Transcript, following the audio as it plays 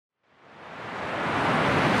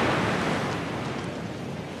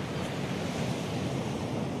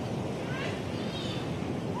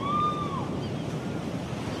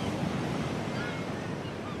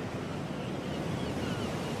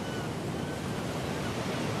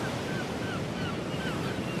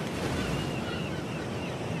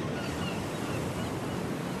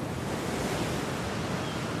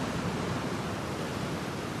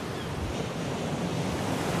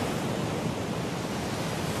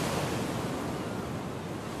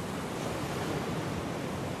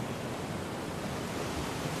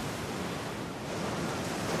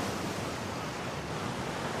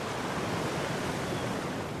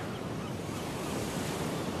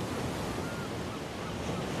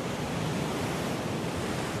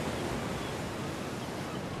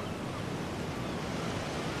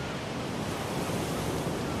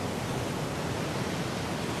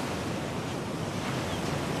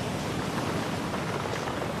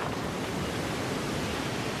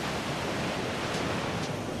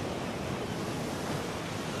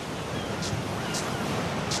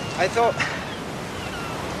I thought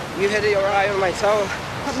you had your eye on my soul.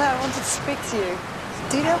 But no, I wanted to speak to you.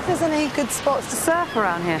 Do you know if there's any good spots to surf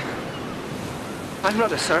around here? I'm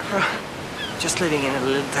not a surfer. Just living in a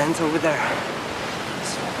little tent over there.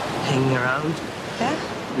 Just hanging around. Yeah?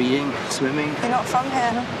 Reading, swimming. You're not from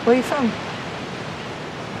here, huh? Where are you from?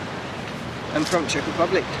 I'm from Czech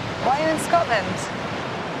Republic. Why are you in Scotland?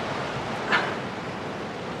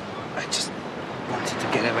 I just wanted to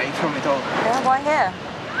get away from it all. Yeah, why here?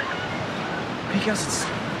 Because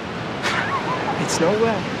it's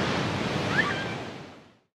nowhere.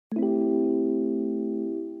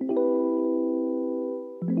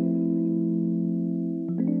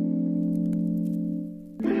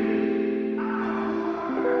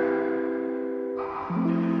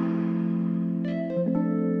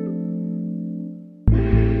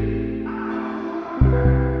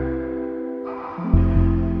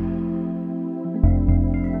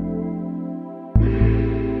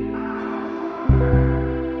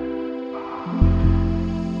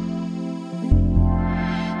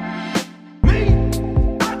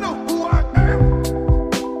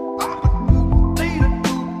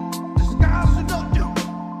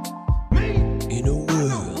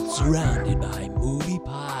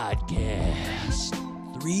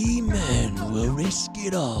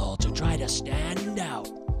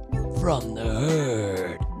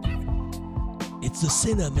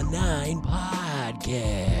 Cinema 9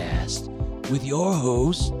 podcast with your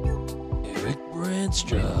hosts Eric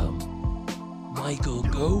Brandstrom, Michael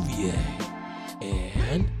Govier,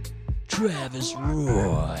 and Travis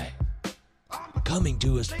Roy. Coming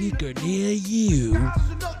to a speaker near you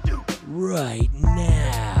right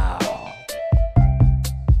now.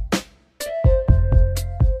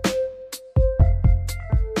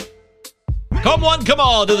 Come on, come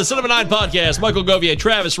on to the Cinema 9 podcast. Michael Govier,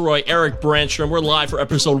 Travis Roy, Eric Brandstrom. We're live for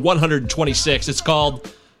episode 126. It's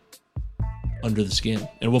called Under the Skin.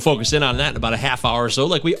 And we'll focus in on that in about a half hour or so,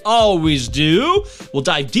 like we always do. We'll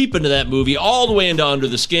dive deep into that movie, all the way into Under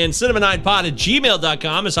the Skin.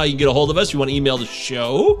 Cinema9pod@gmail.com is how you can get a hold of us. You want to email the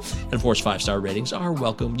show. And of course, 5-star ratings are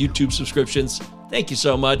welcome. YouTube subscriptions. Thank you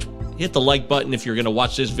so much. Hit the like button if you're going to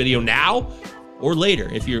watch this video now or later.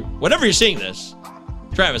 Whenever you're seeing this.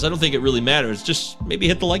 Travis, I don't think it really matters. Just maybe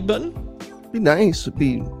hit the like button. Be nice.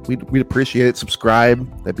 We'd appreciate it. Subscribe.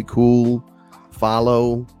 That'd be cool.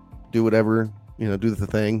 Follow. Do whatever. Do the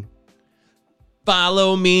thing.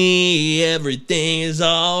 Follow me. Everything is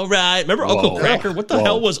all right. Remember Uncle Cracker? What the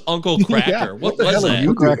hell was Uncle Cracker? Yeah. What was that?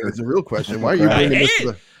 Uncle Cracker is a real question. Why are you bringing this to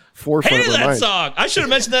the forefront of our mind? Song. I should have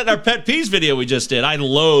mentioned that in our Pet Peeves video we just did. I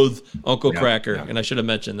loathe Uncle Cracker, and I should have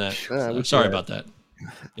mentioned that. So, sorry about that.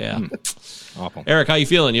 Yeah. Awful. Eric, how you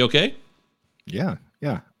feeling? You okay? Yeah.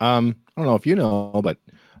 I don't know if you know, but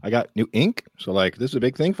I got new ink. So this is a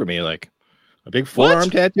big thing for me. Like a big forearm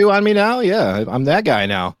tattoo on me now. Yeah, I'm that guy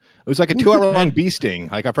now. It was like a 2-hour long bee sting.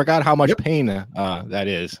 I forgot how much pain that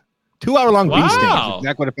is. 2-hour long bee sting. That's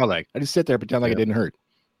exactly what it felt like. I just sit there and pretend like it didn't hurt.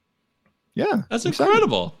 Yeah. That's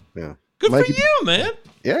incredible. Yeah. Good Mikey, for you, man.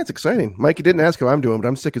 Yeah, it's exciting. Mikey didn't ask how I'm doing, but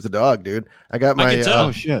I'm sick as a dog, dude. I got my I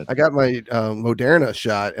got my Moderna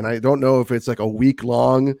shot, and I don't know if it's like a week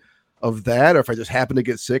long of that or if I just happen to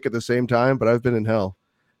get sick at the same time, but I've been in hell.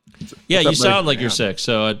 Yeah, you sound like you're sick,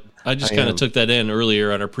 so I just kind of took that in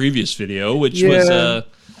earlier on our previous video, which was...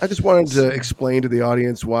 I just wanted to explain to the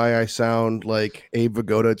audience why I sound like Abe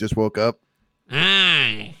Vigoda just woke up.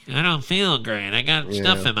 I don't feel great. I got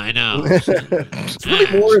stuff in my nose. It's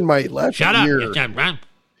really more in my left ear. Shut up.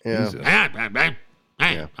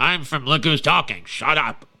 Hey, I'm from Look Who's Talking. Shut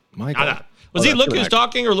up. Shut up. Was he Look Who's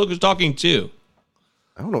Talking or Look Who's Talking 2?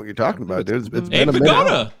 I don't know what you're talking about, dude. It's been Abe a minute.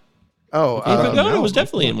 Vigoda. Oh, Abe Vigoda was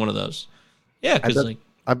definitely in one of those. Yeah, because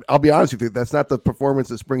I'll be honest with you, that's not the performance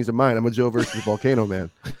that springs to mind. I'm a Joe versus the Volcano Man.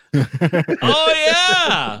 Oh,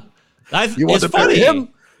 yeah. You want to marry him?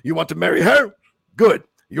 You want to marry her? Good.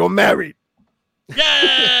 You're married.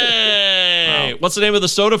 Yay! Wow. What's the name of the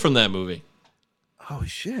soda from that movie? Oh,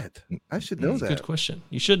 shit. I should know that. Good question.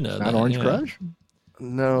 You should know that. Not Orange Crush?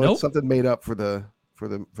 No, it's something made up for the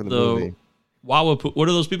movie. What are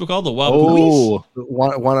those people called? The Wapapoonies?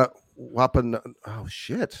 Oh,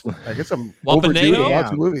 shit. I guess I'm overdue to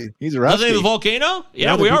watch the movie. He's rusty. Is that the volcano?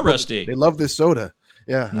 Yeah, we are rusty. They love this soda.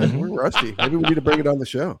 Yeah, we're rusty. Maybe we need to bring it on the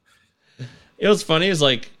show. You know what's funny is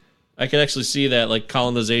I could actually see that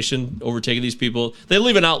colonization overtaking these people. They're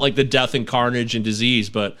leaving out the death and carnage and disease,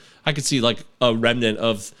 but I could see a remnant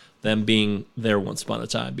of them being there once upon a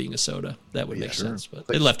time, being a soda. That would make sense. But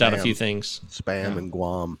they left out a few things. Spam and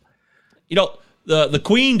Guam. The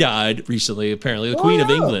Queen died recently, apparently. The Queen of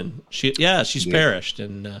England. She's perished.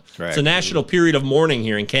 And it's a national period of mourning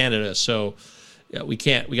here in Canada. So yeah, we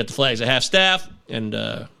can't. We got the flags at half staff, and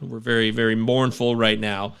we're very, very mournful right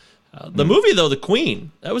now. The movie, though, The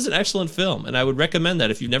Queen, that was an excellent film, and I would recommend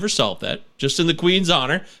that if you've never saw that, just in the Queen's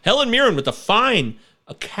honor. Helen Mirren with a fine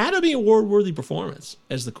Academy Award-worthy performance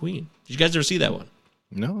as the Queen. Did you guys ever see that one?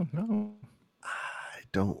 No. I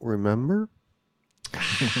don't remember.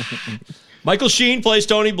 Michael Sheen plays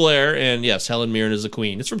Tony Blair, and yes, Helen Mirren is the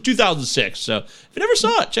Queen. It's from 2006, so if you never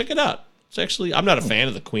saw it, check it out. It's actually, I'm not a fan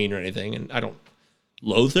of the Queen or anything, and I don't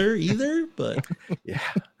loathe her either, but yeah.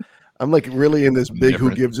 I'm like really in this big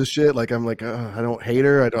who gives a shit. Like I'm like I don't hate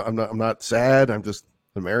her. I'm not sad. I'm just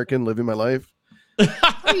American living my life.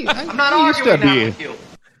 I'm not arguing that with you.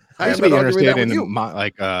 I used to be interested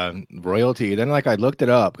in royalty. Then I looked it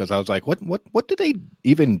up because I was like, what did they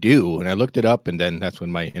even do? And I looked it up, and then that's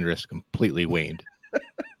when my interest completely waned.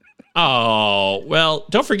 Oh, well,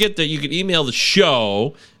 don't forget that you can email the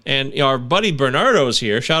show, and our buddy Bernardo's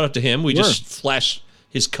here. Shout out to him. We just flashed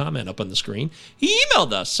his comment up on the screen. He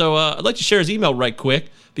emailed us, so I'd like to share his email right quick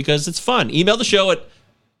because it's fun. Email the show at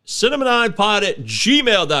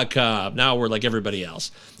cinema9pod@gmail.com. Now we're like everybody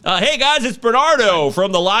else. Hey guys, it's Bernardo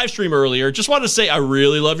from the live stream earlier. Just wanted to say I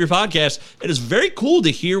really love your podcast. It is very cool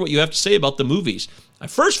to hear what you have to say about the movies. I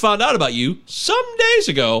first found out about you some days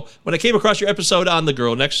ago when I came across your episode on The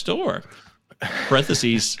Girl Next Door.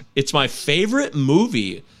 Parentheses, it's my favorite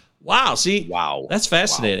movie. Wow, see? Wow. That's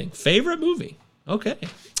fascinating. Wow. Favorite movie. Okay.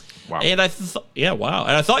 Wow. And wow.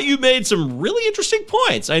 And I thought you made some really interesting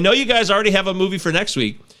points. I know you guys already have a movie for next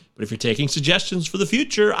week, but if you're taking suggestions for the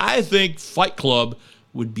future, I think Fight Club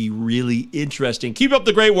would be really interesting. Keep up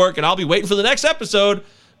the great work, and I'll be waiting for the next episode.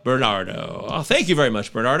 Bernardo. Oh, thank you very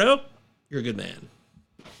much, Bernardo. You're a good man.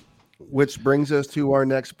 Which brings us to our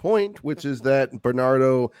next point, which is that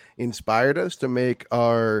Bernardo inspired us to make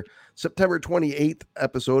our September 28th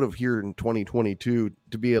episode of Here in 2022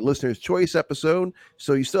 to be a listener's choice episode.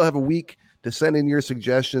 So you still have a week to send in your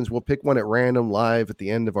suggestions. We'll pick one at random live at the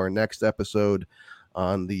end of our next episode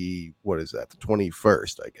on the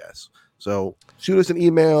 21st, I guess. So shoot us an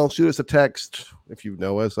email, shoot us a text if you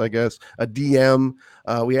know us, I guess, a DM.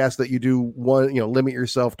 We ask that you do one, limit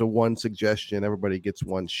yourself to one suggestion. Everybody gets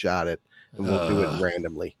one shot at, and we'll do it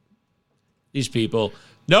randomly. These people.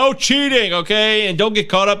 No cheating, okay? And don't get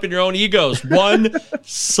caught up in your own egos. One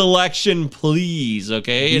selection, please,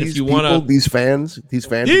 okay? And if you want to... These fans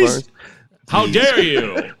of ours. How dare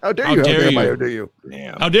you? How dare you?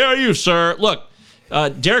 Damn. How dare you, sir? Look,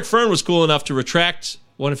 Derek Fern was cool enough to retract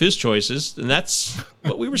one of his choices, and that's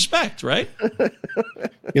what we respect, right?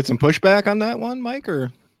 Get some pushback on that one, Mike,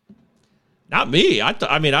 or not me?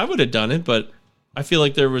 I mean, I would have done it, but I feel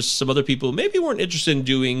like there was some other people who maybe weren't interested in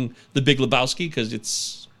doing The Big Lebowski because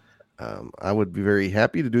it's. I would be very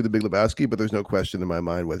happy to do The Big Lebowski, but there's no question in my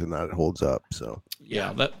mind whether or not it holds up. So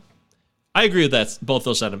yeah, I agree with that. Both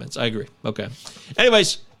those sentiments, I agree. Okay.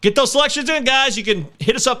 Anyways, get those selections in, guys. You can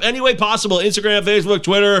hit us up any way possible: Instagram, Facebook,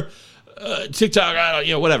 Twitter. TikTok,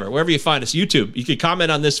 whatever, wherever you find us, YouTube. You can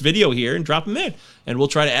comment on this video here and drop them in, and we'll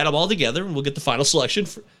try to add them all together, and we'll get the final selection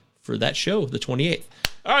for that show, the 28th.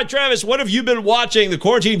 All right, Travis, what have you been watching? The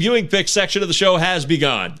quarantine viewing picks section of the show has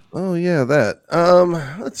begun. Oh, yeah, that.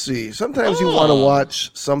 Let's see. Sometimes you want to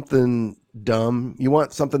watch something dumb. You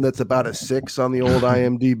want something that's about a 6 on the old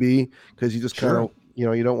IMDb because you just kind of,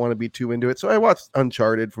 you don't want to be too into it. So I watched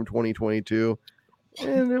Uncharted from 2022,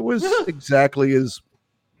 and it was exactly as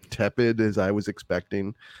tepid as I was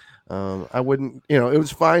expecting. I wouldn't, it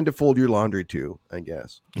was fine to fold your laundry too, I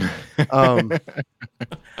guess.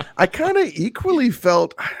 I kind of equally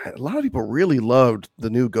felt a lot of people really loved the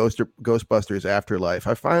new Ghostbusters Afterlife.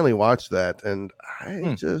 I finally watched that and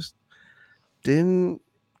I just didn't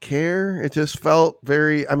care. It just felt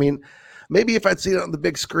very, maybe if I'd seen it on the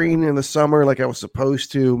big screen in the summer like I was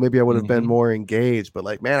supposed to, maybe I would have been more engaged. But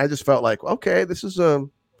like, man, I just felt like, okay, this is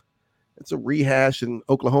it's a rehash in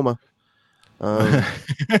Oklahoma.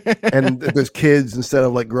 And there's kids instead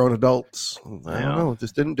of like grown adults. I don't know. It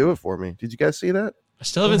just didn't do it for me. Did you guys see that? I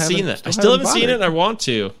still haven't seen that. I still haven't seen it and I want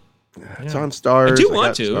to. It's on Stars. I do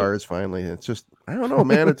want to. Stars finally. It's just, I don't know,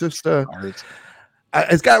 man. It just,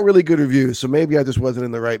 it's got really good reviews. So maybe I just wasn't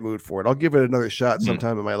in the right mood for it. I'll give it another shot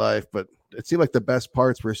sometime in my life, but it seemed like the best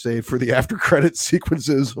parts were saved for the after credit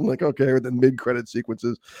sequences. I'm like, okay, or the mid credit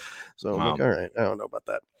sequences. So I'm like, all right, I don't know about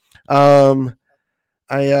that.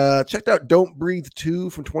 I checked out Don't Breathe 2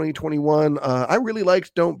 from 2021. I really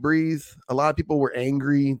liked Don't Breathe. A lot of people were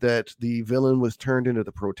angry that the villain was turned into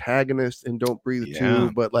the protagonist in Don't Breathe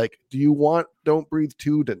 2. But like, do you want Don't Breathe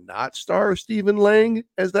 2 to not star Stephen Lang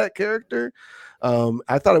as that character?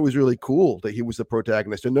 I thought it was really cool that he was the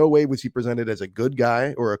protagonist. In no way was he presented as a good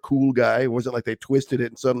guy or a cool guy. It wasn't like they twisted it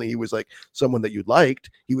and suddenly he was like someone that you liked.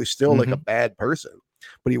 He was still like a bad person,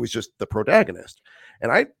 but he was just the protagonist.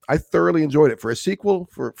 And I thoroughly enjoyed it. For a sequel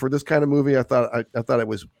for this kind of movie, I thought it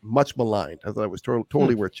was much maligned. I thought it was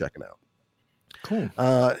totally worth checking out. Cool.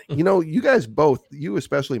 You guys both, you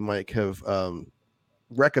especially, Mike, have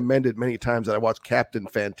recommended many times that I watched Captain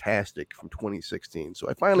Fantastic from 2016. So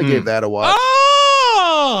I finally gave that a watch.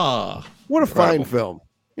 Oh, what a fine film.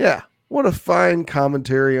 Yeah. What a fine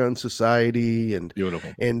commentary on society and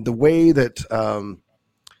beautiful. And the way that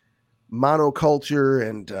monoculture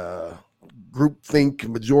and groupthink,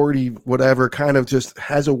 majority, whatever, kind of just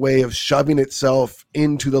has a way of shoving itself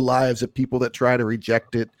into the lives of people that try to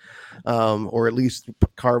reject it, or at least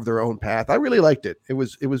carve their own path. I really liked it. It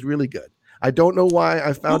was really good. I don't know why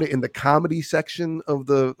I found it in the comedy section of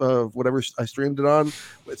the whatever I streamed it on.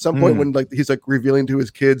 At some point when like he's like revealing to his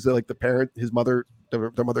kids that like their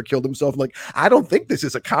mother killed himself. I'm like, I don't think this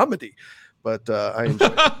is a comedy, but I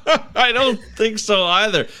enjoyed it. I don't think so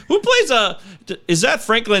either. Who plays is that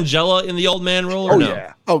Frank Langella in the old man role? Or no?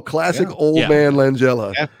 Yeah. Oh, classic old man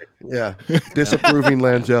Langella. Yeah. Disapproving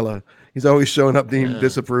Langella. He's always showing up being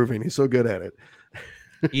disapproving. He's so good at it.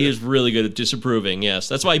 He is really good at disapproving. Yes,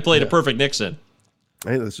 that's why he played a perfect Nixon.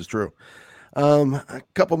 Hey, this is true. A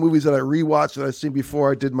couple movies that I rewatched that I've seen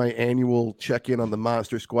before. I did my annual check-in on the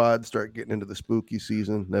Monster Squad. Start getting into the spooky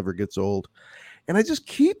season. Never gets old. And I just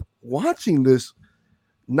keep watching this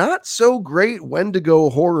not so great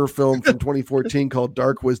Wendigo horror film from 2014 called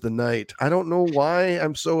Dark Was the Night. I don't know why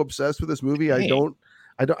I'm so obsessed with this movie. I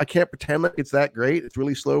can't pretend like it's that great. It's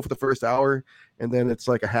really slow for the first hour, and then it's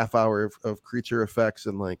like a half hour of creature effects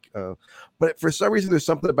and like. But for some reason, there's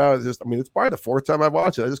something about it. It's probably the fourth time I've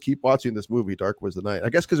watched it. I just keep watching this movie, Dark Was the Night. I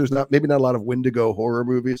guess because there's maybe not a lot of Wendigo horror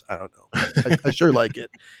movies. I don't know. I sure like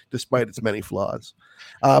it, despite its many flaws.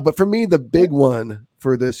 But for me, the big one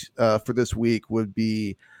for this week would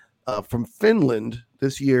be from Finland.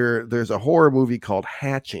 This year, there's a horror movie called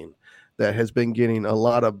Hatching that has been getting a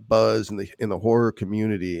lot of buzz in the horror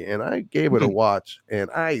community, and I gave it a watch,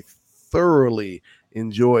 and I thoroughly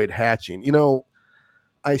enjoyed Hatching.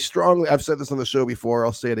 I've said this on the show before,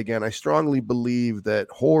 I'll say it again. I strongly believe that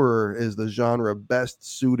horror is the genre best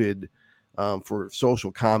suited for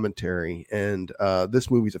social commentary, and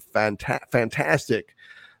this movie's a fantastic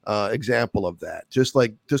example of that. Just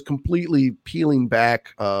completely peeling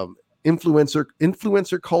back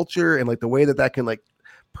influencer culture and like the way that can like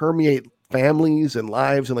permeate families and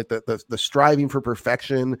lives, and like the striving for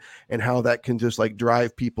perfection, and how that can just like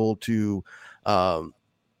drive people to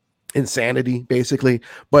insanity, basically.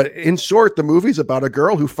 But in short, the movie's about a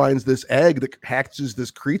girl who finds this egg that hatches this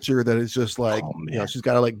creature that is just like, she's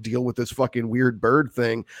got to like deal with this fucking weird bird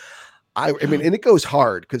thing. I mean, and it goes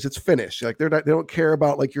hard because it's Finnish. Like they don't care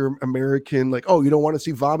about like your American, like, oh, you don't want to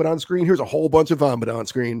see vomit on screen? Here's a whole bunch of vomit on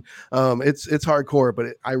screen. It's hardcore,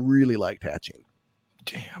 but I really liked Hatching.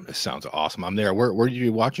 Damn, this sounds awesome. I'm there. Where did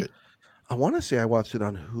you watch it? I want to say I watched it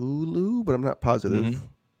on Hulu, but I'm not positive.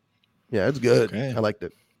 Yeah, it's good. Okay. I liked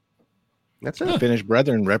it. That's it. Finnish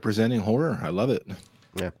brethren representing horror. I love it.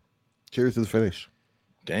 Yeah. Cheers to the Finnish.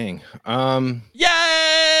 Dang.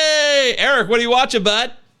 Yay! Eric, what are you watching,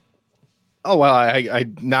 bud? Oh, well, I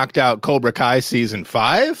knocked out Cobra Kai season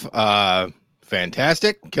 5.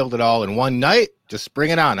 Fantastic. Killed it all in one night. Just bring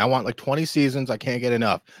it on. I want like 20 seasons. I can't get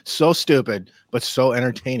enough. So stupid, but so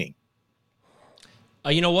entertaining.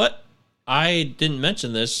 You know what? I didn't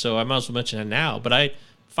mention this, so I might as well mention it now. But I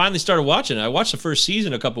finally started watching it. I watched the first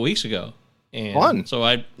season a couple weeks ago. And fun. So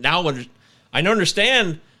I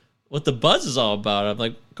understand what the buzz is all about. I'm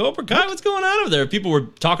like, Cobra Kai, what's going on over there? People were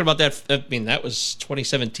talking about that. I mean, that was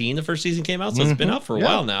 2017. The first season came out, so it's been out for a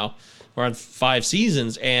while now. We're on 5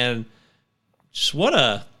 seasons, and just what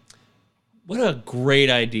a great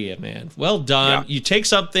idea, man. Well done. Yeah. You take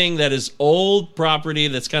something that is old property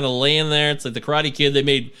that's kind of laying there. It's like the Karate Kid. They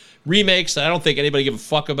made remakes. I don't think anybody gave a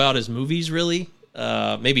fuck about his movies, really.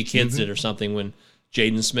 Maybe kids did or something when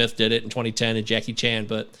Jaden Smith did it in 2010 and Jackie Chan.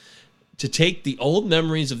 But to take the old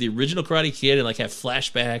memories of the original Karate Kid and like have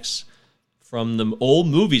flashbacks from the old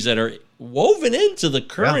movies that are woven into the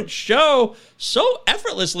current show so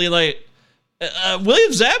effortlessly, like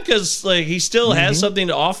William Zabka's like he still has something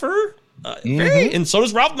to offer. And so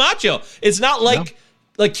does Ralph Macchio. It's not like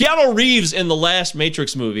Keanu Reeves in the last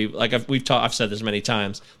Matrix movie. Like I've said this many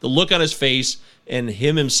times. The look on his face and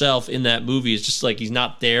him himself in that movie is just like he's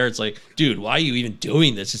not there. It's like, dude, why are you even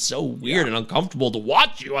doing this? It's so weird and uncomfortable to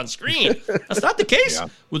watch you on screen. That's not the case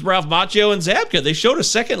with Ralph Macchio and Zabka. They showed a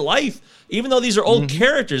second life, even though these are old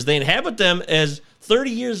characters. They inhabit them as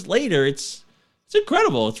 30 years later. It's It's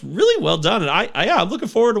incredible. It's really well done, and I'm looking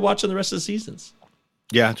forward to watching the rest of the seasons.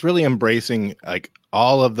 Yeah, it's really embracing like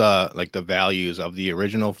all of the values of the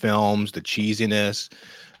original films, the cheesiness.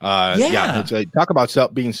 It's talk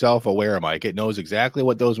about being self-aware, Mike. It knows exactly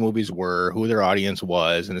what those movies were, who their audience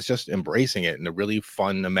was, and it's just embracing it in a really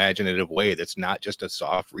fun, imaginative way that's not just a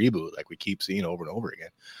soft reboot like we keep seeing over and over again.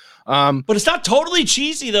 But it's not totally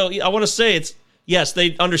cheesy, though. I want to say yes,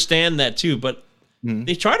 they understand that too, but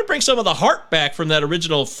they try to bring some of the heart back from that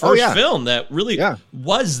original first film that really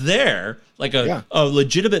was there, like a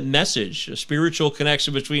legitimate message, a spiritual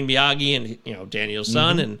connection between Miyagi and Daniel's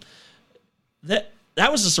son, and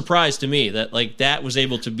that was a surprise to me that was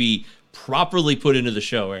able to be properly put into the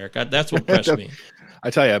show, Eric. That's what impressed me. I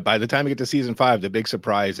tell you, by the time we get to season 5, the big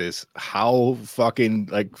surprise is how fucking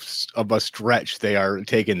of a stretch they are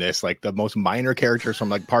taking this. Like the most minor characters from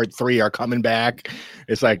part 3 are coming back.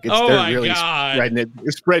 It's like they're really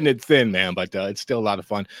spreading it thin, man. But it's still a lot of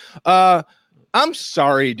fun. I'm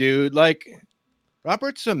sorry, dude.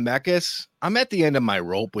 Robert Zemeckis, I'm at the end of my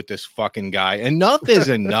rope with this fucking guy. Enough is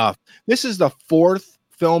enough. This is the 4th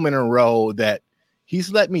film in a row that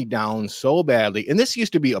he's let me down so badly. And this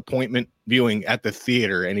used to be appointment viewing at the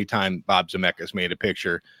theater anytime Bob Zemeckis made a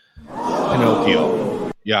picture. Pinocchio.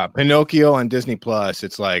 Yeah, Pinocchio on Disney Plus.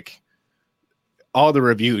 It's like all the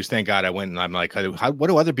reviews. Thank God I went and I'm like, what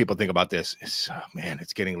do other people think about this?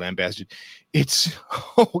 It's getting lambasted. It's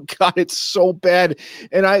so bad.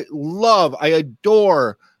 And I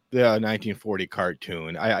adore the 1940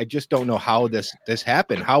 cartoon. I just don't know how this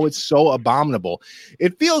happened, how it's so abominable.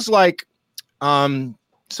 It feels like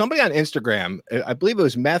somebody on Instagram, I believe it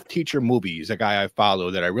was Math Teacher Movies, a guy I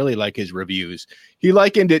follow that I really like his reviews. He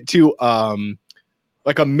likened it to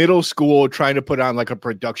like a middle school trying to put on like a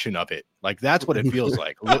production of it. Like that's what it feels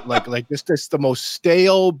like. like this the most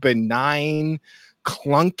stale, benign,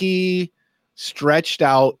 clunky, stretched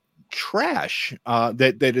out trash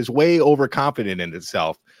that is way overconfident in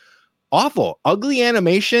itself. Awful, ugly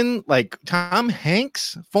animation, like Tom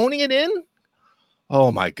Hanks phoning it in.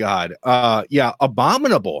 Oh my God.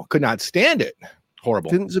 Abominable. Could not stand it. Horrible.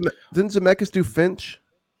 Didn't Zemeckis do Finch?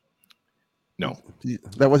 No.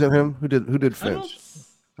 That wasn't him? Who did Finch?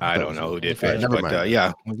 I don't know who did Finch, but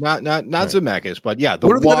not Zemeckis, but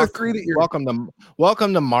the Walk. Three that you're...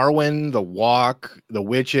 Welcome to Marwen, The Walk, The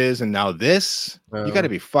Witches, and now this. You got to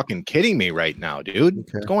be fucking kidding me right now, dude.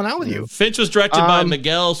 Okay. What's going on with you? Finch was directed by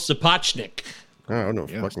Miguel Sapochnik. I don't know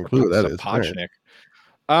fucking clue that is. Sapochnik.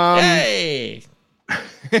 Hey.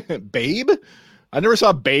 Babe? I never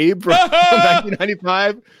saw Babe from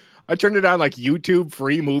 1995. I turned it on like YouTube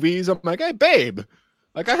free movies. I'm like, hey, Babe.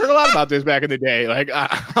 Like I heard a lot about this back in the day. Like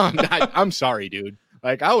I'm sorry, dude.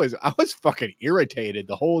 Like I was fucking irritated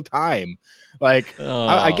the whole time. Like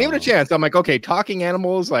I gave it a chance. I'm like, okay, talking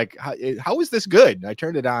animals. Like how is this good? And I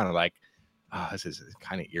turned it on and like, this is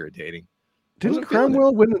kind of irritating. Didn't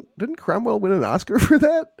Cromwell win an Oscar for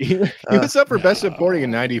that? He was up for Best Supporting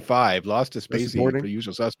in '95. Lost to Spacey for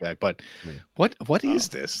Usual Suspect. But what is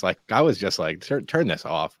this? Like I was just like, turn this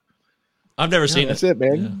off. I've never seen it. That's it,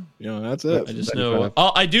 man. That's it. I just know.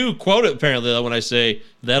 I do quote it apparently when I say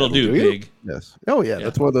that'll do, pig. Yes. Oh yeah,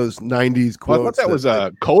 that's one of those '90s quotes. I thought that was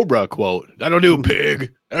a Cobra quote. That'll do,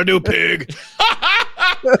 pig. That'll do, pig.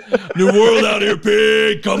 New world out here,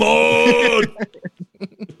 pig. Come on.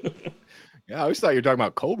 Yeah, I always thought you were talking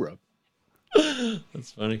about Cobra.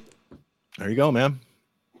 That's funny. There you go, man.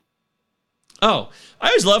 Oh, I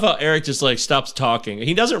always love how Eric just like stops talking.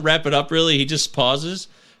 He doesn't wrap it up really. He just pauses.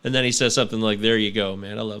 And then he says something like, there you go,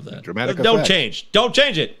 man. I love that. Dramatic Don't effect. change. Don't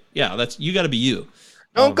change it. Yeah, you got to be you.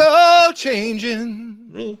 Don't go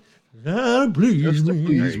changing. Gotta please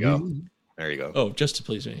me. There you go. There you go. Oh, just to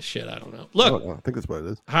please me. Shit, I don't know. Look. I think that's what it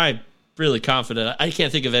is. I'm really confident. I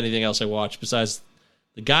can't think of anything else I watched besides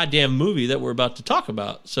the goddamn movie that we're about to talk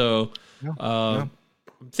about. So I'm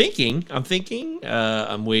thinking. I'm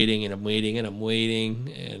waiting. And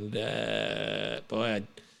boy,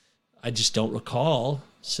 I just don't recall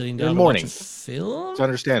sitting down and watching a film. It's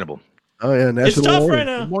understandable. Oh yeah, it's tough right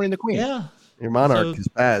now. Good morning, the Queen. Yeah, your monarch is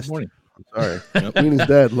passed. I'm sorry, the Queen is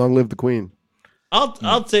dead. Long live the Queen.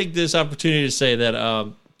 I'll take this opportunity to say that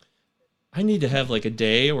I need to have like a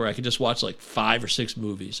day where I can just watch like 5 or 6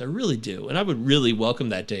 movies. I really do, and I would really welcome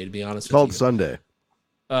that day. To be honest, it's called Sunday.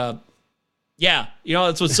 Yeah,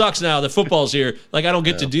 that's what sucks now. The football's here. Like I don't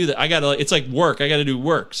get to do that. It's like work. I got to do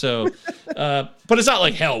work. So, but it's not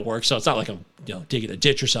like hell work. So it's not like I'm digging a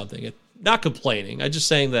ditch or something. Not complaining. I'm just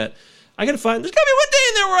saying that I got to find. There's got to be one day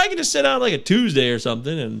in there where I can just sit down like a Tuesday or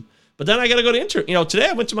something. But then I got to go to today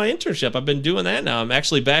I went to my internship. I've been doing that now. I'm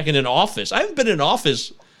actually back in an office. I haven't been in an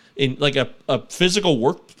office in like a physical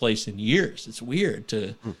workplace in years. It's weird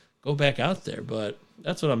to go back out there, but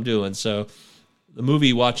that's what I'm doing. So the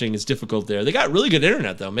movie watching is difficult there. They got really good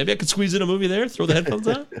internet though. Maybe I could squeeze in a movie there, throw the headphones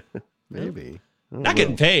on. Maybe. Not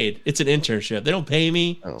getting paid. It's an internship. They don't pay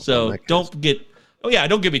me. So don't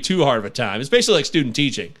give me too hard of a time. It's basically like student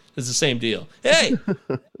teaching. It's the same deal. Hey,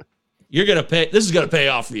 you're going to pay. This is going to pay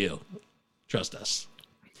off for you. Trust us.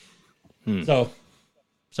 So,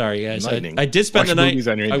 sorry, guys. I did spend the night.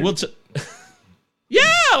 I will. Yeah,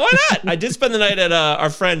 why not? I did spend the night at our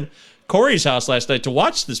friend Corey's house last night to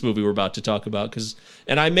watch this movie we're about to talk about.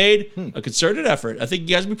 And I made a concerted effort. I think you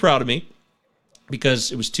guys will be proud of me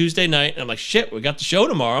because it was Tuesday night. And I'm like, shit, we got the show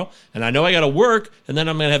tomorrow. And I know I got to work. And then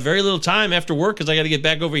I'm going to have very little time after work because I got to get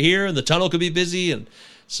back over here and the tunnel could be busy. And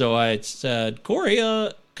so I said, Corey,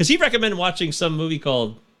 because he recommended watching some movie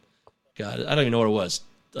called, God, I don't even know what it was.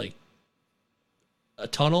 Like a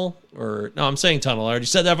tunnel or no, I'm saying tunnel. I already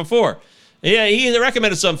said that before. Yeah, he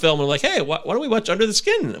recommended some film. And I'm like, hey, why don't we watch Under the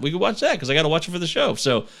Skin? We could watch that because I got to watch it for the show.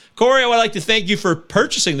 So, Corey, I would like to thank you for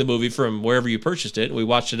purchasing the movie from wherever you purchased it. We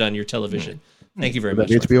watched it on your television. Thank you very much.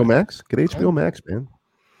 HBO Max? Get HBO Max, man.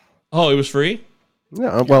 Oh, it was free?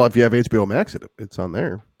 Yeah, well, if you have HBO Max, it's on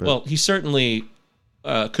there. But. Well, he certainly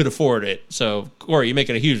could afford it. So, Corey, you're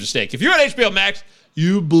making a huge mistake. If you're on HBO Max,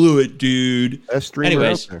 you blew it, dude. Best streamer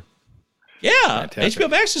out there. Yeah, Fantastic. HBO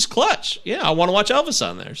Max is clutch. Yeah, I want to watch Elvis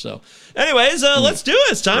on there. So, anyways, let's do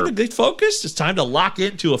it. It's time to get focused. It's time to lock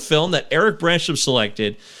into a film that Eric Bransham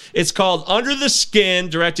selected. It's called Under the Skin,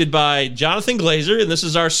 directed by Jonathan Glazer, and this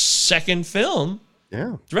is our second film.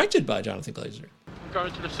 Yeah, directed by Jonathan Glazer. I'm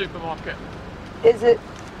going to the supermarket. Is it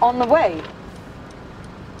on the way?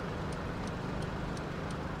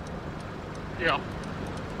 Yeah.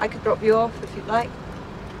 I could drop you off if you'd like.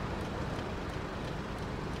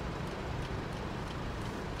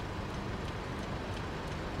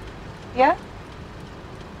 Yeah?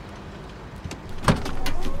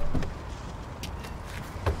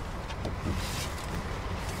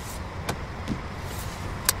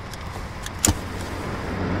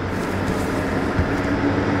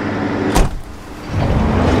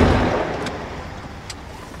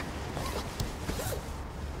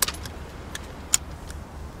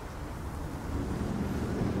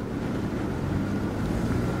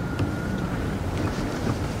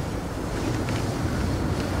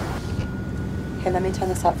 Okay, let me turn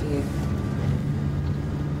this up for you.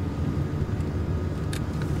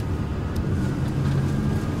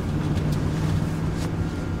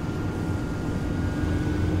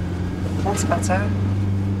 That's better.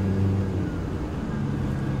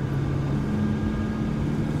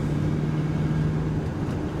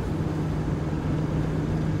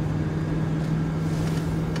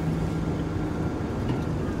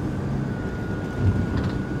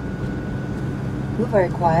 You're very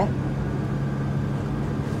quiet.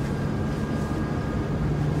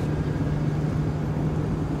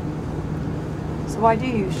 Why do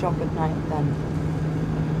you shop at night then?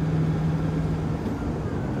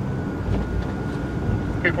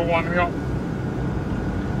 People want me up.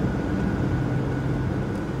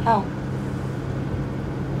 How?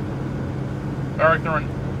 They're ignorant.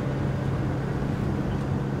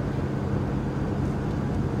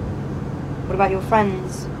 What about your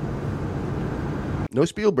friends? No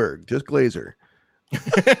Spielberg, just Glazer.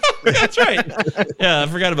 That's right. Yeah, I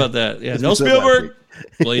forgot about that. Yeah, no Spielberg,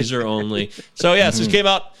 Glazer only. So yes, this came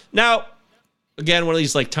out now. Again, one of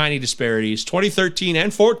these like tiny disparities. 2013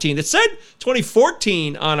 and 14. It said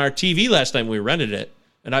 2014 on our TV last time we rented it,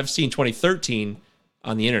 and I've seen 2013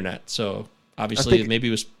 on the internet. So obviously, maybe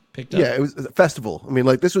it was picked up. Yeah, it was a festival. I mean,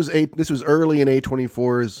 like this was early in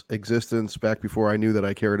A24's existence, back before I knew that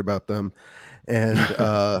I cared about them. And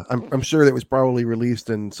I'm sure that it was probably released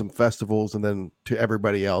in some festivals and then to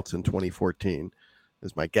everybody else in 2014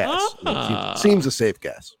 is my guess. Seems a safe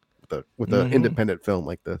guess with an independent film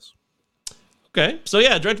like this. Okay, so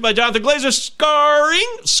yeah, directed by Jonathan Glazer, starring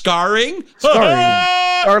Scarlett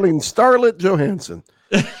Johansson.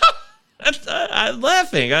 I'm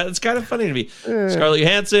laughing. It's kind of funny to me. Scarlett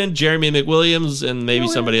Johansson, Jeremy McWilliams, and maybe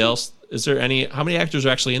somebody else. Is there any? How many actors are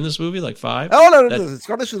actually in this movie? Like 5? Oh no,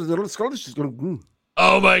 Scarlett is going to.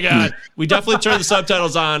 Oh my God! We definitely turned the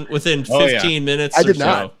subtitles on within 15 minutes. I did or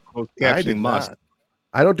not. So. I did not.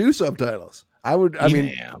 I don't do subtitles. I would. I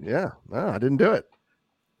mean, yeah. No, I didn't do it.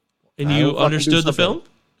 And you understood the film?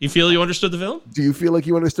 You feel you understood the film? Do you feel like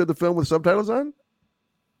you understood the film with subtitles on?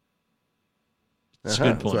 That's a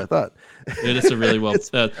good point. That's what I thought. It's a really well. It's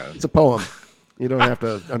a poem. You don't have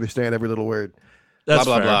to understand every little word. That's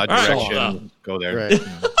blah, blah, blah, direction. Right. Go there. Right.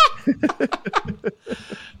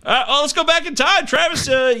 Well, let's go back in time. Travis,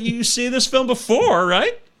 you see this film before,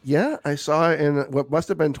 right? Yeah, I saw it in what must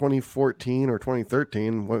have been 2014 or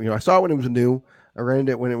 2013. I saw it when it was new. I rented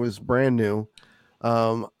it when it was brand new.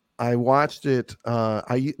 I watched it.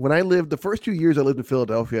 When I lived the first 2 years I lived in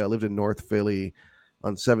Philadelphia, I lived in North Philly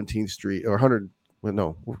on 17th Street or 100. Well,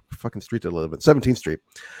 no, fucking street did a little bit. 17th Street,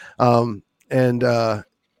 and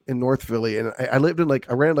in North Philly, and I lived in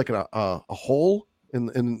I ran like a hole in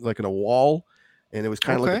a wall, and it was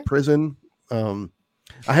kind of like a prison.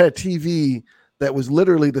 I had a TV that was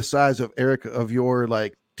literally the size of Eric of your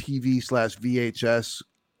like TV/VHS,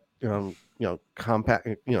 compact,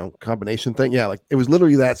 combination thing. Yeah, like it was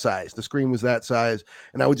literally that size. The screen was that size,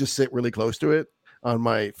 and I would just sit really close to it on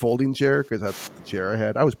my folding chair because that's the chair I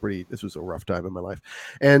had. This was a rough time in my life,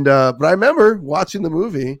 and but I remember watching the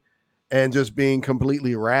movie and just being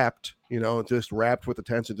completely wrapped, just wrapped with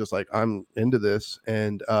attention, just like I'm into this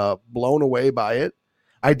and blown away by it.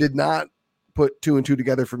 I did not put two and two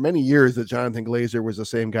together for many years that Jonathan Glazer was the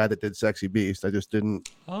same guy that did Sexy Beast. I just didn't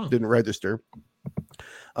register.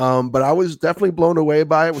 But I was definitely blown away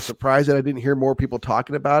by it. Was surprised that I didn't hear more people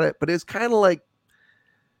talking about it. But it's kind of like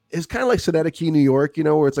Synecdoche, New York,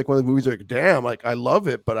 where it's like one of the movies like, damn, like I love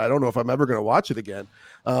it, but I don't know if I'm ever going to watch it again.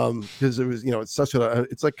 Because it was, it's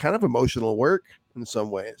it's like kind of emotional work in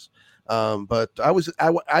some ways. But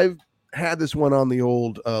I've had this one on the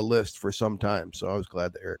old list for some time, so I was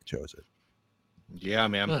glad that Eric chose it. Yeah,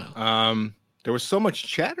 man. There was so much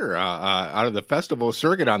chatter out of the festival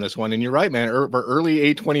circuit on this one, and you're right, man.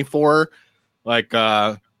 Early A24,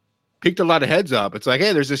 picked a lot of heads up. It's like,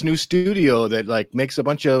 hey, there's this new studio that like makes a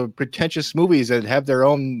bunch of pretentious movies that have their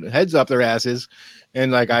own heads up their asses,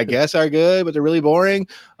 and like I guess are good, but they're really boring.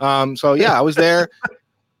 So yeah, I was there,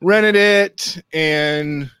 rented it,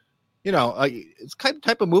 and it's kind of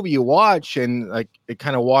type of movie you watch, and like it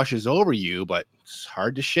kind of washes over you, but it's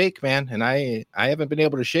hard to shake, man. And I haven't been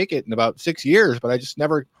able to shake it in about 6 years, but I just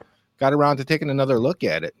never got around to taking another look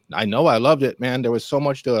at it. I know I loved it, man. There was so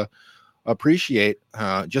much to appreciate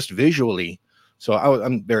just visually. So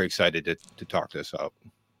I'm very excited to talk this up.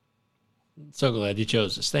 So glad you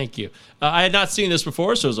chose this. Thank you. I had not seen this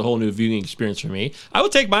before, so it was a whole new viewing experience for me. I will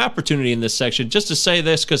take my opportunity in this section just to say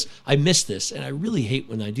this because I missed this, and I really hate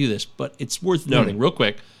when I do this, but it's worth noting real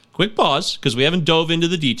quick. Quick pause, because we haven't dove into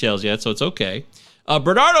the details yet, so it's okay.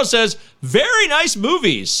 Bernardo says, very nice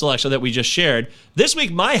movies selection that we just shared. This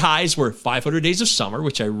week, my highs were 500 Days of Summer,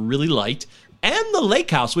 which I really liked, and The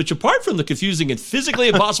Lake House, which apart from the confusing and physically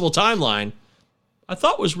impossible timeline, I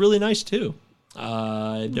thought was really nice too.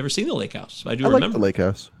 I've never seen The Lake House. I remember The Lake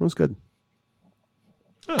House. It was good.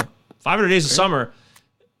 500 Days of Summer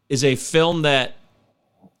is a film that...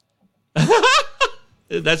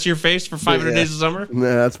 That's your face for 500 Days of Summer? Nah,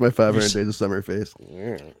 that's my 500 Days of Summer face.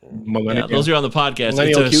 Yeah, those are on the podcast.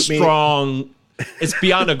 It's a strong... It's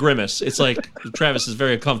beyond a grimace. It's like Travis is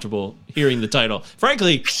very uncomfortable hearing the title.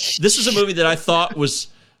 Frankly, this is a movie that I thought it was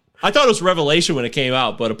revelation when it came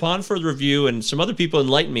out, but upon further review and some other people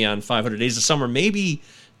enlightened me on 500 Days of Summer, maybe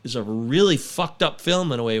is a really fucked up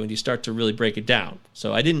film in a way when you start to really break it down.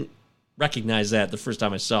 So I didn't recognize that the first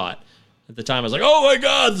time I saw it. At the time, I was like, oh my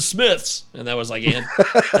God, the Smiths. And that was like, yeah,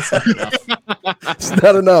 that's not enough. It's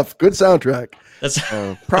not enough. Good soundtrack. That's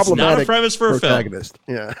problematic. Not a premise for a protagonist.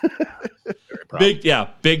 Film. Yeah.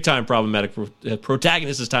 Big time problematic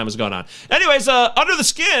protagonist as time has gone on. Anyways, Under the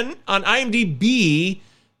Skin on IMDb.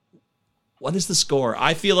 What is the score?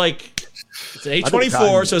 I feel like it's an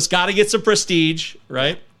A24, so it's got to get some prestige,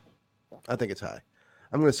 right? I think it's high.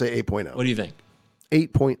 I'm going to say 8.0. What do you think?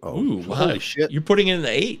 8.0. Ooh, wow. Holy shit. You're putting it in the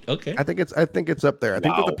 8. Okay. I think it's up there. I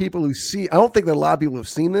think that the people who I don't think that a lot of people have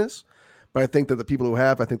seen this, but I think that the people who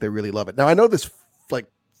have, I think they really love it. Now, I know this like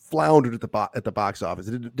floundered at the box office.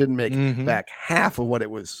 It didn't make back half of what it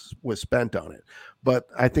was spent on it. But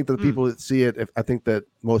I think that the people that see it, I think that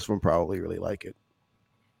most of them probably really like it.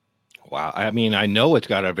 Wow. I mean, I know it's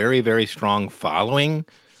got a very, very strong following,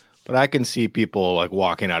 but I can see people like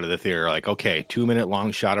walking out of the theater like, okay, 2-minute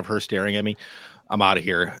long shot of her staring at me. I'm out of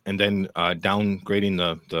here. And then downgrading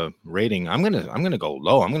the rating. I'm gonna go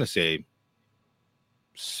low. I'm gonna say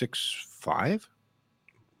 6.5.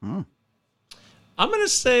 I'm gonna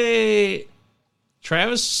say,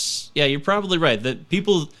 Travis. Yeah, you're probably right. That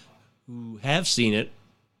people who have seen it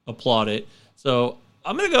applaud it. So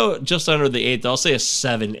I'm gonna go just under the 8. I'll say a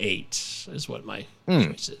 7.8 is what my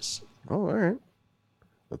choice is. Oh, all right.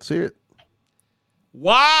 Let's see it.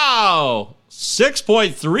 Wow,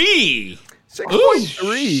 6.3.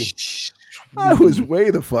 6.3. I was way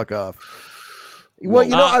the fuck off.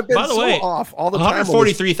 Well, I've been off all the time.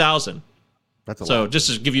 143,000. That's so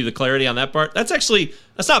just to give you the clarity on that part, that's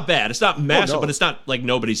not bad. It's not massive, but it's not like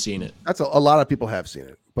nobody's seen it. That's a lot of people have seen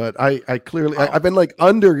it, but I clearly I've been like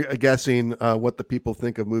under guessing what the people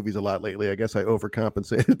think of movies a lot lately. I guess I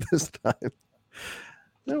overcompensated this time.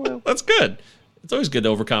 Oh, well, that's good. It's always good to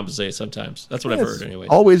overcompensate sometimes. That's what I've heard anyway.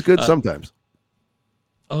 Always good sometimes.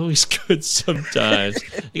 Always good sometimes.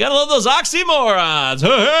 You gotta love those oxymorons.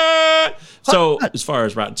 So as far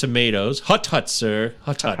as Rotten Tomatoes, hut, sir.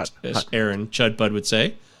 Hut, as Aaron Chudbud would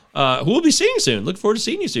say. Who we'll be seeing soon. Look forward to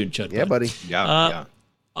seeing you soon, Chudbud. Yeah, buddy. Yeah.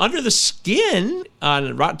 Under the Skin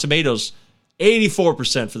on Rotten Tomatoes,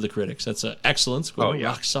 84% for the critics. That's an excellent score.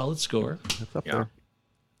 Rock solid score. That's up there.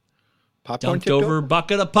 Popcorn Dumped over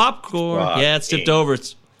bucket of popcorn. Yeah, it's tipped over.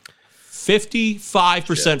 It's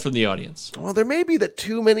 55% from the audience. Well, there may be that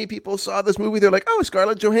too many people saw this movie. They're like, "Oh,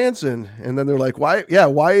 Scarlett Johansson," and then they're like, "Why? Yeah,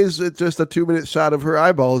 why is it just a 2-minute shot of her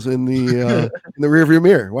eyeballs in the in the rearview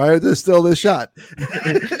mirror? Why is there still this shot?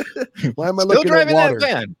 Why am I still looking at water?" That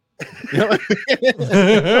van.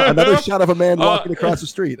 Another shot of a man walking across the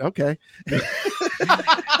street. Okay.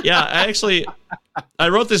 Yeah, I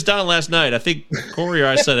wrote this down last night. I think Corey or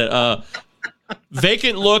I said it.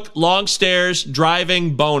 Vacant look, long stairs,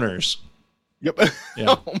 driving, boners. Yep.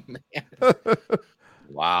 Yeah. Oh, man.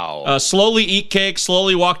 Wow. Slowly eat cake,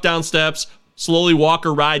 slowly walk down steps, slowly walk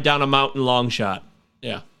or ride down a mountain, long shot.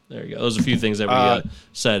 Yeah, there you go. Those are a few things that we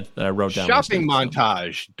said that I wrote down. Shopping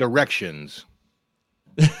montage, directions.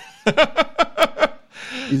 These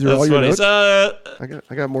are all your notes? I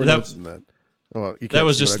got more notes than that. Oh, well, that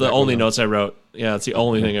was just the only notes I wrote. Yeah, it's the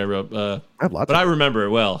only thing I wrote. I have lots but I remember it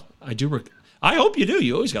well. I do. I hope you do.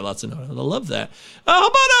 You always got lots of notes. I love that. How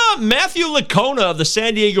about Matthew Licona of the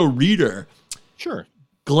San Diego Reader? Sure.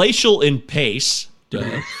 Glacial in pace.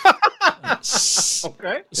 Okay.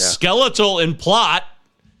 Skeletal in plot.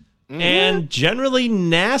 And generally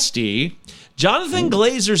nasty. Jonathan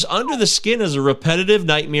Glazer's Under the Skin is a repetitive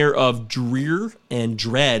nightmare of drear and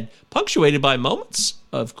dread, punctuated by moments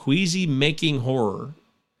of queasy-making horror.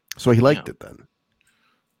 So he liked it then?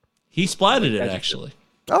 He splatted it, actually.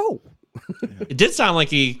 Oh. It did sound like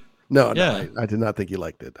he... No, I did not think he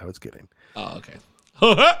liked it. I was kidding. Oh, okay.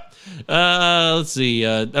 Let's see.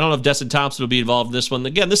 I don't know if Destin Thompson will be involved in this one.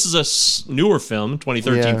 Again, this is a newer film,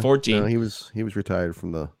 2013-14. No, he was retired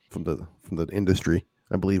from the industry,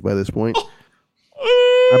 I believe, by this point.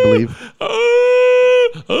 I believe. Not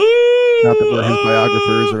that we're his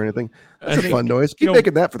biographers or anything. That's a fun noise. Keep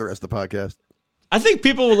making that for the rest of the podcast. I think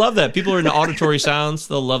people will love that. People are into auditory sounds.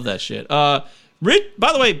 They'll love that shit. By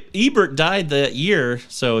the way, Ebert died that year,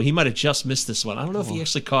 so he might have just missed this one. I don't know if he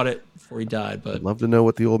actually caught it before he died. But I'd love to know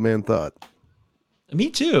what the old man thought. Me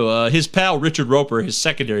too. His pal, Richard Roper, his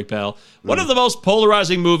secondary pal. One of the most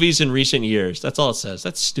polarizing movies in recent years. That's all it says.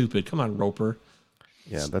 That's stupid. Come on, Roper.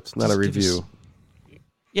 Yeah, that's not a review.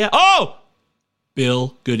 Yeah. Oh!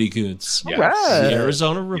 Bill Goody Koontz. Yes. Right. The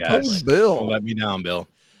Arizona Republic. Yes. Bill. Don't let me down, Bill.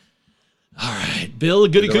 All right. Bill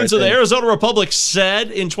Goody Koontz of the Arizona Republic said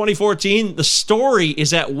in 2014, the story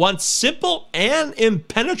is at once simple and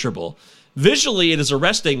impenetrable. Visually, it is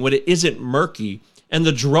arresting when it isn't murky. And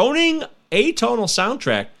the droning atonal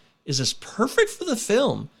soundtrack is as perfect for the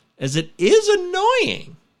film as it is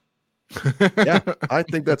annoying. Yeah, I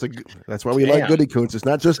think that's why we like Goody Koontz. It's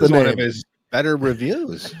not just the name. One of his better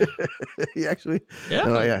reviews. He actually,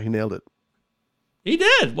 he nailed it. He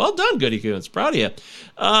did. Well done, Goody Koontz. Proud of you.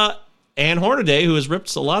 Anne Hornaday, who has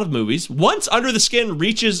ripped a lot of movies, once Under the Skin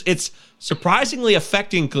reaches its surprisingly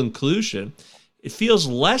affecting conclusion, it feels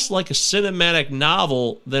less like a cinematic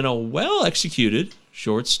novel than a well-executed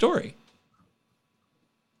short story.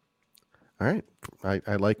 All right,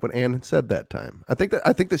 I like what Anne said that time. I think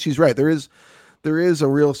that she's right. There is a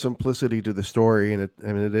real simplicity to the story, and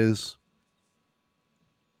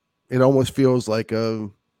it almost feels like a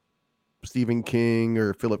Stephen King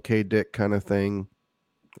or Philip K. Dick kind of thing.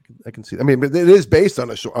 I can see. I mean, but it is based on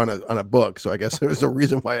a book, so I guess there's a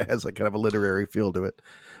reason why it has like kind of a literary feel to it.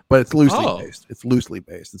 But it's loosely based. It's loosely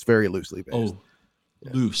based. It's very loosely based. Oh, yeah.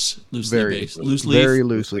 Loosely based. Very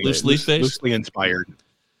loosely based. Loosely inspired,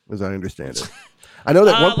 as I understand it. I know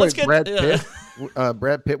that at one point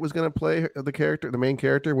Brad Pitt was going to play the main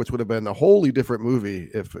character, which would have been a wholly different movie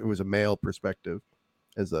if it was a male perspective.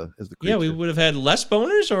 As the creature. Yeah, we would have had less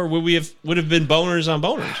boners, or would have been boners on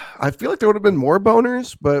boners? I feel like there would have been more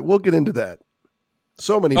boners, but we'll get into that.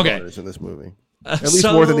 So many boners in this movie, at least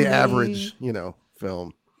more than the average,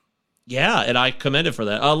 film. Yeah, and I commend it for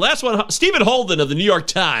that. Last one, Stephen Holden of the New York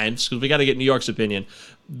Times, because we got to get New York's opinion.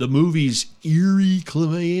 The movie's eerie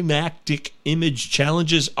climactic image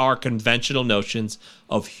challenges our conventional notions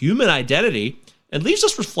of human identity and leaves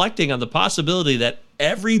us reflecting on the possibility that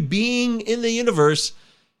every being in the universe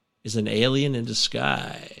is an alien in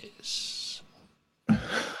disguise.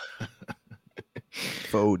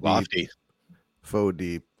 Faux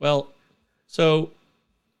deep. Well, so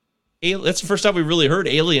that's the first time we really heard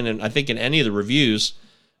alien, and I think in any of the reviews.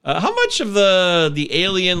 How much of the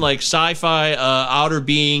alien, like sci-fi, outer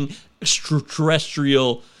being,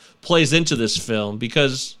 extraterrestrial plays into this film?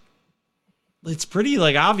 Because it's pretty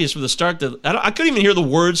like obvious from the start that I couldn't even hear the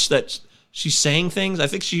words that she's saying things. I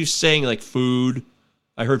think she's saying like food.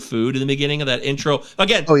 I heard food in the beginning of that intro.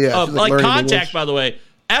 Again, like Contact, English. By the way,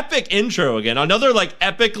 epic intro again. Another like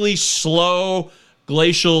epically slow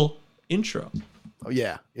glacial intro. Oh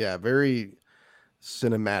yeah, very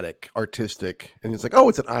cinematic, artistic, and it's like, oh,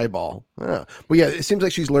 it's an eyeball. Yeah. But yeah, it seems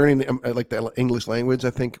like she's learning like the English language.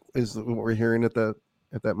 I think is what we're hearing at that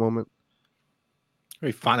moment.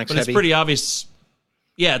 Very phonics but heavy. It's pretty obvious.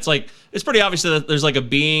 Yeah, it's pretty obvious that there's like a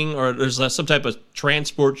being or there's some type of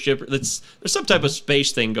transport ship. There's some type of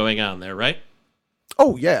space thing going on there, right?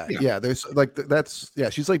 Oh yeah. There's like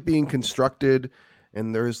she's like being constructed,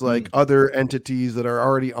 and there's like other entities that are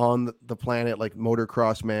already on the planet, like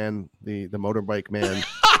Motocross Man, the motorbike man.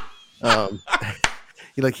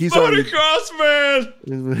 He's Motocross Man.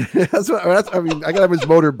 I mean, I got him as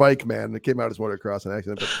Motorbike Man. It came out as Motocross in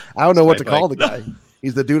accident, but I don't know what to call the guy.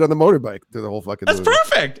 He's the dude on the motorbike through the whole fucking movie. That's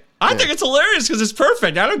perfect. I think it's hilarious because it's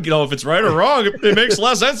perfect. I don't know if it's right or wrong. It makes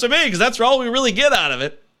less sense to me because that's all we really get out of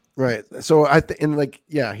it. Right. So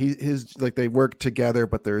they work together,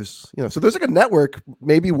 but there's so there's like a network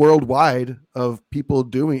maybe worldwide of people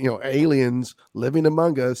doing aliens living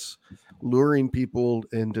among us, luring people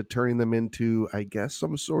into turning them into, I guess,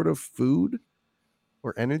 some sort of food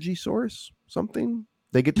or energy source, something.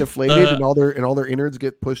 They get deflated and all their innards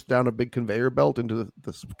get pushed down a big conveyor belt into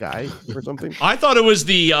the sky or something. I thought it was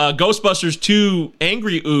the Ghostbusters 2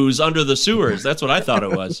 angry ooze under the sewers. That's what I thought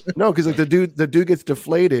it was. No, because like the dude gets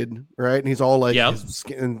deflated, right? And he's all like,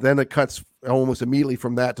 and then it cuts almost immediately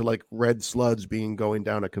from that to like red sludge going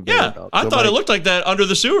down a conveyor belt. I thought it looked like that under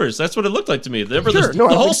the sewers. That's what it looked like to me. The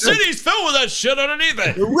whole city's filled with that shit underneath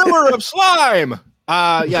it. The river of slime.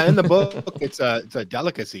 In the book, it's a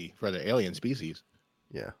delicacy for the alien species.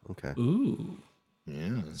 Yeah. Okay. Ooh.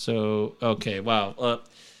 Yeah. So okay. Wow.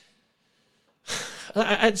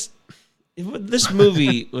 This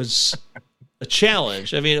movie was a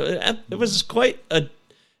challenge. I mean, it was quite a.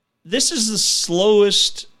 This is the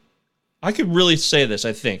slowest. I could really say this.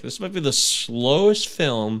 I think this might be the slowest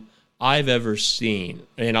film I've ever seen.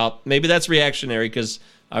 And maybe that's reactionary because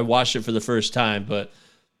I watched it for the first time. But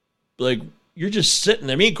like, you're just sitting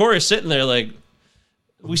there. Me and Corey are sitting there. Like,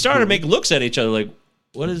 we started to make looks at each other. Like,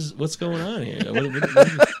 what's going on here?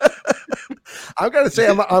 I'm gonna say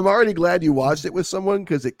I'm already glad you watched it with someone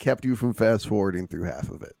because it kept you from fast forwarding through half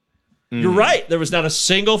of it. You're right. There was not a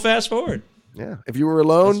single fast forward. Yeah. If you were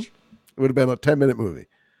alone, it would have been a 10-minute movie.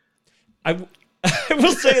 I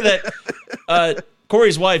will say that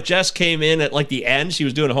Corey's wife Jess came in at like the end. She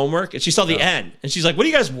was doing homework and she saw the end and she's like, "What are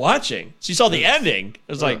you guys watching?" She saw the ending.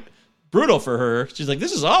 It was like brutal for her. She's like,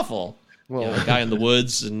 "This is awful." Well, the guy in the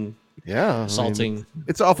woods and. Yeah, assaulting. I mean,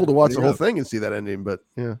 it's awful to watch the whole thing and see that ending, but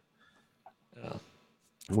yeah,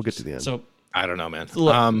 we'll get to the end. So I don't know, man.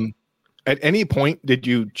 At any point, did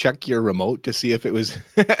you check your remote to see if it was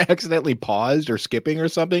accidentally paused or skipping or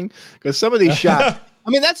something? Because some of these shots, I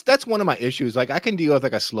mean, that's one of my issues. Like, I can deal with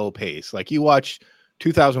like a slow pace. Like, you watch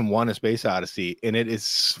 2001: A Space Odyssey, and it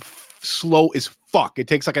is slow as fuck. It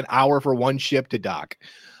takes like an hour for one ship to dock.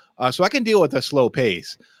 So I can deal with a slow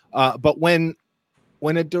pace. But when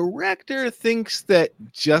a director thinks that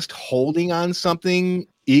just holding on something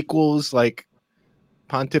equals like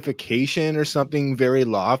pontification or something very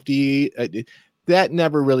lofty, that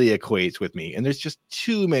never really equates with me. And there's just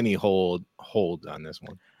too many holds on this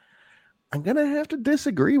one. I'm going to have to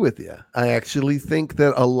disagree with you. I actually think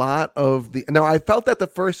that a lot of now I felt that the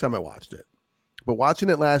first time I watched it, but watching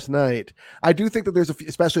it last night, I do think that there's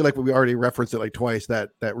especially like when we already referenced it like twice, that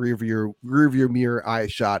rear view mirror eye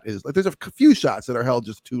shot is like, there's a few shots that are held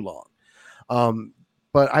just too long.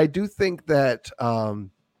 But I do think that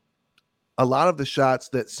a lot of the shots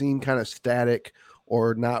that seem kind of static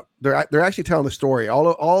or not, they're actually telling the story.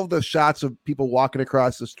 All of the shots of people walking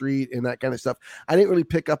across the street and that kind of stuff, I didn't really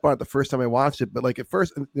pick up on it the first time I watched it, but like at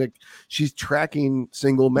first, like she's tracking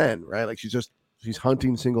single men, right? Like she's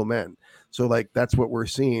hunting single men. So like that's what we're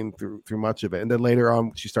seeing through much of it. And then later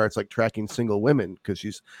on, she starts like tracking single women because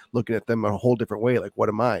she's looking at them in a whole different way. Like, what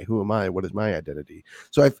am I? Who am I? What is my identity?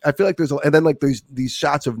 So I feel like and then like there's these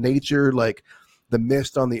shots of nature, like the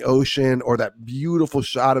mist on the ocean, or that beautiful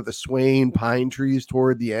shot of the swaying pine trees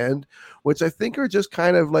toward the end, which I think are just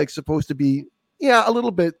kind of like supposed to be, Yeah, a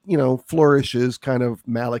little bit, flourishes, kind of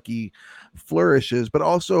Malicky flourishes, but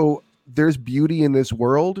also there's beauty in this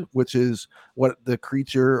world, which is what the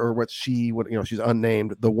creature or she's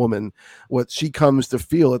unnamed, the woman, what she comes to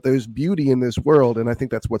feel, that there's beauty in this world. And I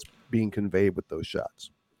think that's what's being conveyed with those shots.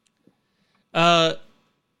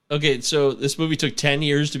 Okay, so this movie took 10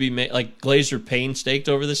 years to be made. Like, Glazer painstaked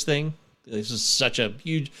over this thing. This is such a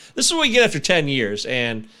huge... This is what we get after 10 years,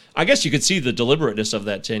 and I guess you could see the deliberateness of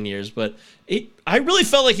that 10 years, but I really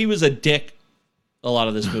felt like he was a dick a lot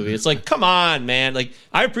of this movie. It's like, come on, man. Like,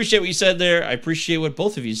 I appreciate what you said there. I appreciate what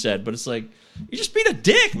both of you said, but it's like, you just being a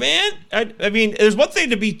dick, man. I mean, there's one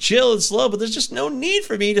thing to be chill and slow, but there's just no need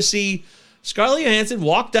for me to see Scarlett Johansson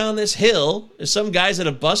walk down this hill as some guys at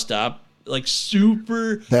a bus stop, like there's a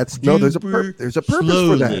purpose for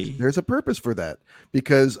that. There's a purpose for that,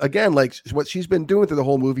 because again, like what she's been doing through the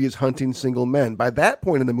whole movie is hunting single men. By that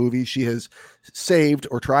point in the movie, she has saved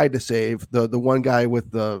or tried to save the one guy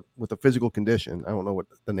with a physical condition. I don't know what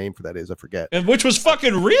the name for that is. I forget. And which was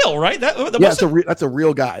fucking real, right? That's a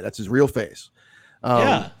real guy. That's his real face.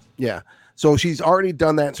 Yeah. So she's already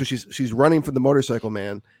done that. So she's running from the motorcycle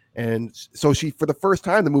man, and so she, for the first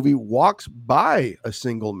time in the movie, walks by a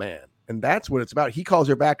single man. And that's what it's about. He calls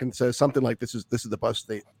her back and says something like, this is the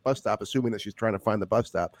bus stop, assuming that she's trying to find the bus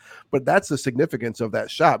stop. But that's the significance of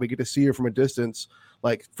that shot. We get to see her from a distance.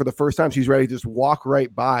 Like, for the first time, she's ready to just walk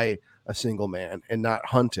right by a single man and not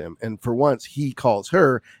hunt him. And for once, he calls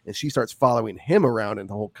her and she starts following him around, and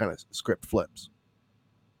the whole kind of script flips.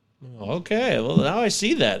 Okay, well, now I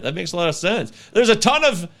see that. That makes a lot of sense. There's a ton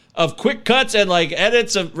of quick cuts and like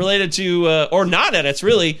edits related to, or not edits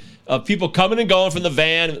really, of people coming and going from the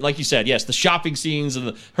van. Like you said, yes, the shopping scenes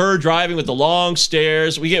and her driving with the long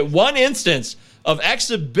stairs. We get one instance of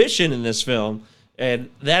exhibition in this film, and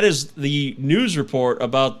that is the news report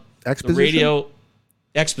about the radio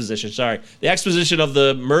exposition. Sorry, the exposition of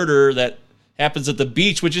the murder that happens at the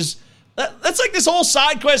beach, which is that's like this whole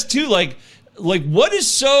side quest too. Like what is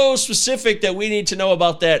so specific that we need to know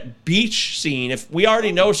about that beach scene if we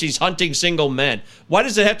already know she's hunting single men? Why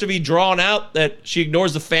does it have to be drawn out that she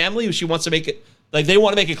ignores the family? She wants to make it like they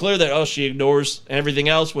want to make it clear that she ignores everything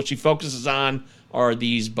else. What she focuses on are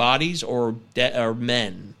these bodies or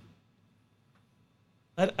men.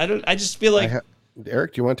 I just feel like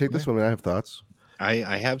Eric, do you want to take this one? I have thoughts. I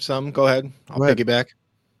have some. Go ahead. I'll piggyback.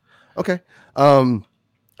 Okay.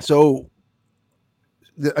 So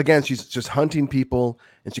again, she's just hunting people,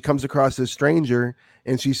 and she comes across this stranger,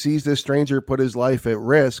 and she sees this stranger put his life at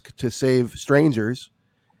risk to save strangers.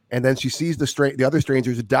 And then she sees the other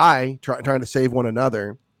strangers die trying to save one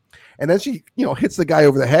another. And then she, hits the guy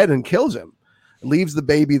over the head and kills him, leaves the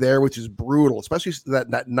baby there, which is brutal, especially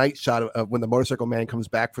that night shot of when the motorcycle man comes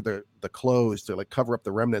back for the clothes to like cover up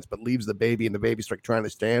the remnants, but leaves the baby, and the baby's like trying to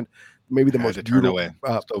stand. Maybe the most brutal,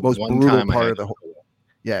 most brutal part of the whole.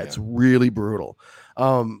 Yeah, it's really brutal.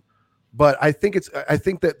 But I think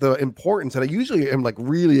that the importance, and I usually am like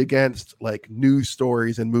really against like news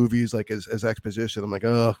stories and movies like as exposition. I'm like,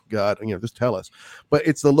 oh God, just tell us. But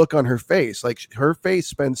it's the look on her face. Like her face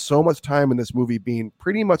spends so much time in this movie being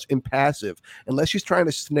pretty much impassive, unless she's trying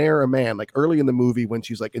to snare a man. Like early in the movie when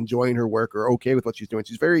she's like enjoying her work or okay with what she's doing,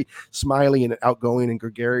 she's very smiley and outgoing and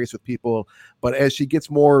gregarious with people. But as she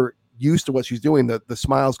gets more used to what she's doing, the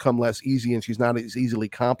smiles come less easy, and she's not as easily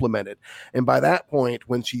complimented. And by that point,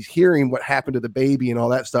 when she's hearing what happened to the baby and all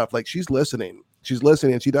that stuff, like she's listening,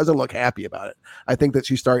 and she doesn't look happy about it. I think that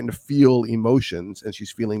she's starting to feel emotions, and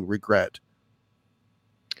she's feeling regret.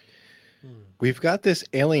 We've got this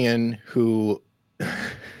alien who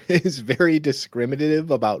is very discriminative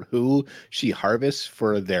about who she harvests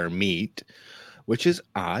for their meat, which is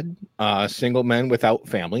odd. Single men without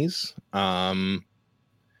families.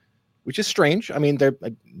 Which is strange. I mean,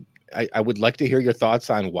 I would like to hear your thoughts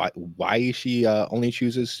on why she only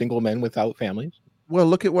chooses single men without families. Well,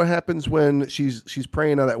 look at what happens when she's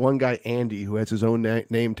preying on that one guy, Andy, who has his own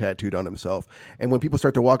name tattooed on himself. And when people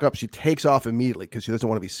start to walk up, she takes off immediately because she doesn't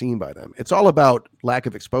want to be seen by them. It's all about lack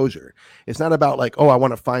of exposure. It's not about like, oh, I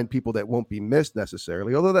want to find people that won't be missed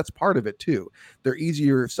necessarily, although that's part of it too. They're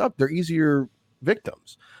easier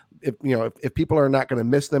victims. If people are not going to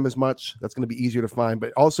miss them as much, that's going to be easier to find.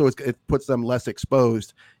 But also it puts them less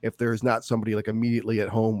exposed if there's not somebody like immediately at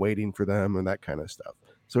home waiting for them and that kind of stuff.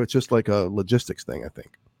 So it's just like a logistics thing, I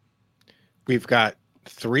think. We've got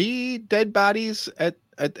 3 dead bodies at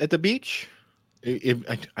the beach.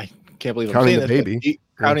 I can't believe counting the baby.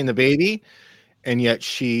 Counting the baby, and yet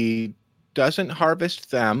she doesn't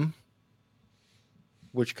harvest them,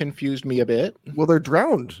 which confused me a bit. Well, they're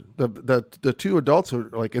drowned. The 2 adults are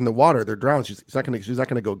like in the water. They're drowned. She's not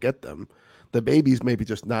gonna go get them. The baby's maybe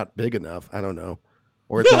just not big enough. I don't know,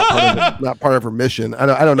 or it's not part of her mission.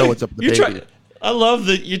 I don't know what's up with the baby. I love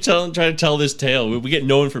that you're trying to tell this tale. We get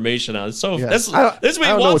no information on it. So this is what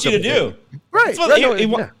he wants you to do. Right.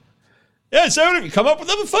 Yeah, so whatever you come up with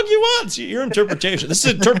whatever the fuck you want. It's your interpretation. This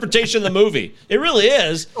is interpretation of the movie. It really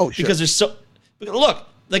is. Oh, sure. Because there's look,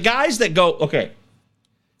 the guys that go, okay.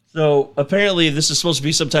 So apparently this is supposed to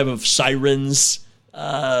be some type of Sirens,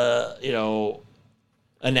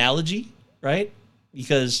 analogy, right?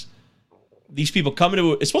 Because these people come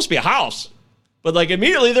into it's supposed to be a house. But like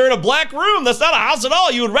immediately they're in a black room. That's not a house at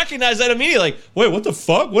all. You would recognize that immediately. Like, wait, what the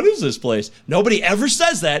fuck? What is this place? Nobody ever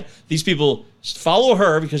says that. These people follow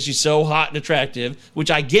her because she's so hot and attractive, which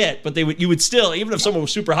I get. But you would still, even if someone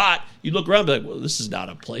was super hot, you'd look around and be like, well, this is not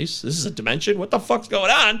a place. This is a dimension. What the fuck's going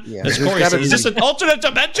on? Yeah, as Corey said, is this an alternate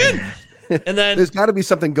dimension? And then there's got to be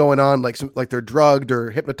something going on, like they're drugged or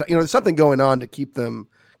hypnotized. There's something going on to keep them.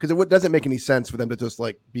 Because it doesn't make any sense for them to just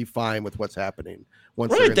like be fine with what's happening.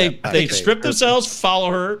 Once they strip themselves, follow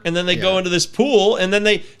her, and then they go into this pool, and then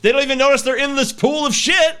they don't even notice they're in this pool of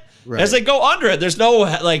shit as they go under it. There's no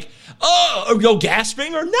no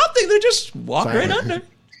gasping or nothing. They just walk right under.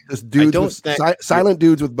 Just dudes, silent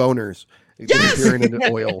dudes with boners. Disappearing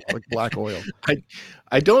into oil, like black oil.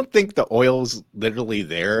 I don't think the oil's literally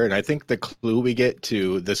there, and I think the clue we get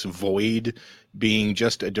to this void being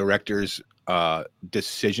just a director's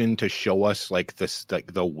decision to show us like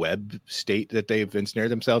the web state that they've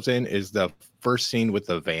ensnared themselves in is the first scene with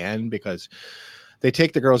the van, because they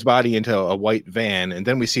take the girl's body into a white van and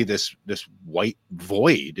then we see this white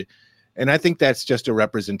void, and I think that's just a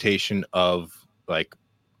representation of like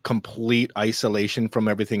complete isolation from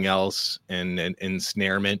everything else and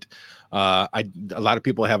ensnarement. A lot of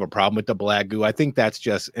people have a problem with the black goo. I think that's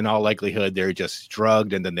just, in all likelihood, they're just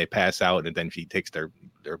drugged and then they pass out and then she takes their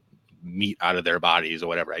meat out of their bodies or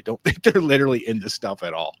whatever. I don't think they're literally into stuff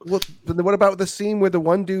at all. Well, then what about the scene where the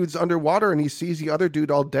one dude's underwater and he sees the other dude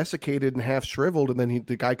all desiccated and half shriveled, and then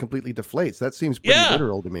the guy completely deflates? That seems pretty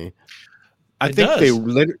literal to me. I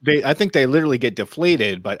think they literally get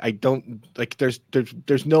deflated, but I don't like.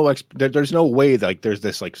 There's no way like there's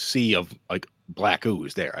this like sea of like black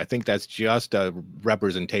ooze there. I think that's just a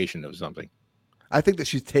representation of something. I think that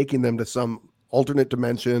she's taking them to some alternate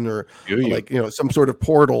dimension or like some sort of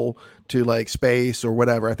portal to like space or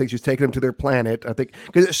whatever. I think she's taking them to their planet. I think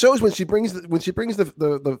because it shows when she brings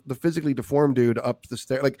the physically deformed dude up the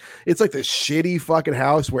stair, like it's like this shitty fucking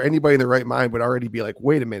house where anybody in their right mind would already be like,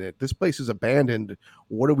 wait a minute, this place is abandoned.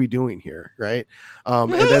 What are we doing here, right?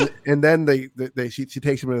 And then she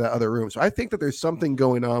takes them to that other room. So I think that there's something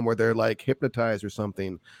going on where they're like hypnotized or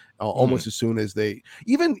something. Almost as soon as they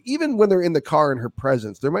even when they're in the car in her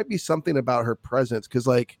presence, there might be something about her presence, because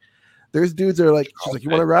like there's dudes that are like, she's like,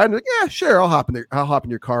 you want to ride? And like, yeah, sure, I'll hop in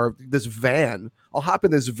your car. This van, I'll hop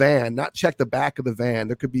in this van, not check the back of the van.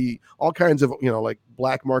 There could be all kinds of like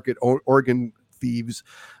black market organ thieves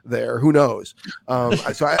there. Who knows?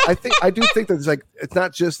 So I do think that there's like, it's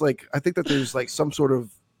not just like, I think that there's like some sort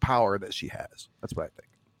of power that she has. That's what I think.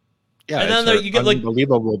 Yeah, and then you get like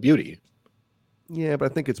unbelievable beauty. Yeah,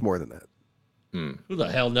 but I think it's more than that. Who the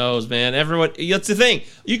hell knows, man? Everyone, that's the thing.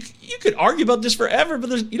 You could argue about this forever, but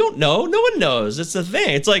you don't know. No one knows. It's the thing.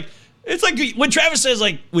 It's like when Travis says,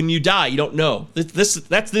 like, when you die, you don't know.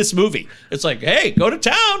 That's this movie. It's like, hey, go to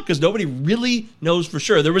town, because nobody really knows for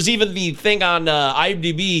sure. There was even the thing on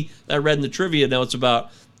IMDb that I read in the trivia notes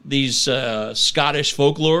about these Scottish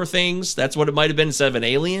folklore things. That's what it might have been instead of an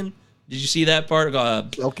alien. Did you see that part?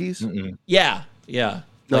 Selkies? Yeah. No,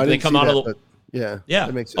 like they come out of the... Yeah.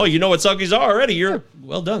 That makes sense. Oh, you know what Selkies are already. You're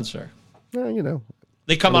well done, sir.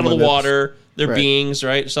 They come out of the water. They're beings,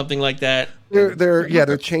 right? Something like that.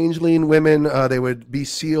 They're changeling women. They would be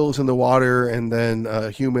seals in the water and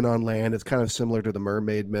then human on land. It's kind of similar to the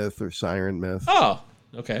mermaid myth or siren myth. Oh,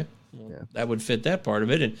 okay. Well, that would fit that part of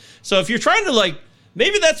it. And so if you're trying to like,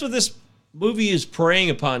 maybe that's what this movie is preying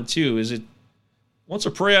upon too. Is it wants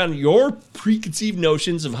to prey on your preconceived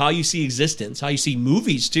notions of how you see existence, how you see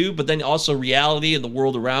movies too, but then also reality and the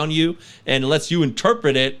world around you, and lets you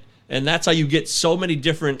interpret it. And that's how you get so many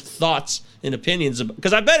different thoughts and opinions.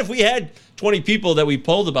 Because I bet if we had 20 people that we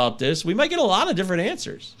polled about this, we might get a lot of different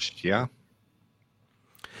answers. Yeah.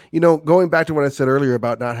 Going back to what I said earlier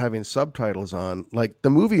about not having subtitles on, like the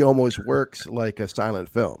movie almost works like a silent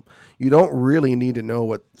film. You don't really need to know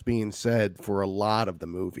what's being said for a lot of the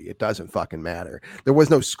movie. It doesn't fucking matter. There was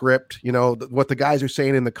no script, what the guys are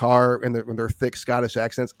saying in the car and their thick Scottish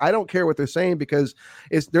accents. I don't care what they're saying because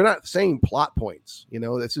they're not saying plot points.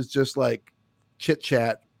 This is just like chit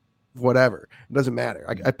chat, whatever. It doesn't matter.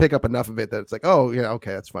 I pick up enough of it that it's like, oh yeah,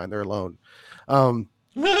 okay, that's fine. They're alone.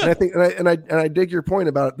 And I think, and I dig your point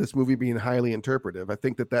about this movie being highly interpretive. I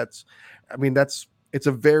think it's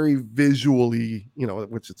a very visually,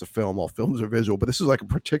 which it's a film. All films are visual, but this is like a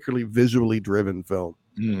particularly visually driven film.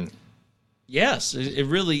 Mm. Yes, it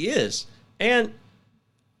really is. And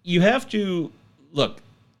you have to look,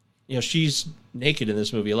 she's naked in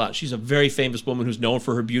this movie a lot. She's a very famous woman who's known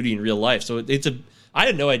for her beauty in real life. So I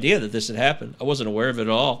had no idea that this had happened. I wasn't aware of it at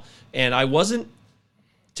all. And I wasn't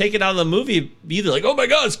taken out of the movie either. Like, oh my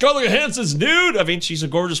God, Scarlett Johansson's nude. I mean, she's a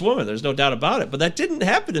gorgeous woman. There's no doubt about it. But that didn't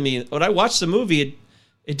happen to me. When I watched the movie,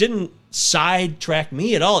 it didn't sidetrack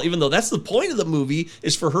me at all, even though that's the point of the movie,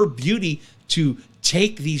 is for her beauty to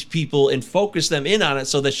take these people and focus them in on it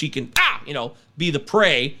so that she can, be the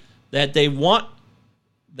prey that they want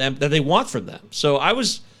from them. So it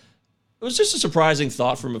was just a surprising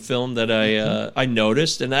thought from a film that I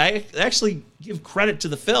noticed, and I actually give credit to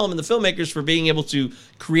the film and the filmmakers for being able to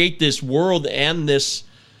create this world and this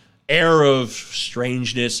air of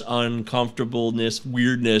strangeness, uncomfortableness,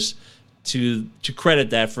 weirdness, to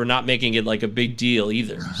credit that for not making it like a big deal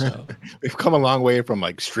either. So we've come a long way from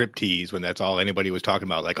like striptease when that's all anybody was talking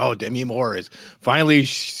about. Like, oh, Demi Moore is finally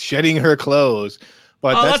shedding her clothes.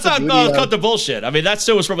 But let's not cut the bullshit. I mean, this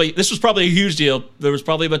was probably a huge deal. There was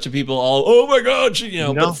probably a bunch of people all, oh my God,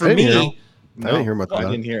 but for me, I didn't hear much about it.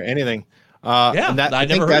 I didn't hear anything. I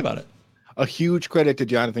never heard about it. A huge credit to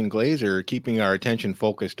Jonathan Glazer keeping our attention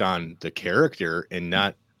focused on the character and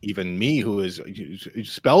not even me, who is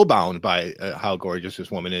spellbound by how gorgeous this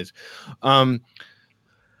woman is.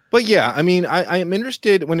 But yeah, I mean, I am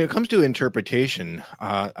interested when it comes to interpretation.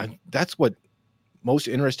 That's what most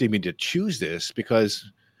interested me to choose this,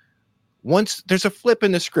 because once there's a flip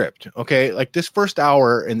in the script, okay, like this first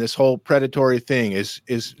hour in this whole predatory thing is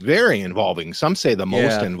very involving. Some say the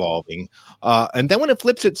most involving. And then when it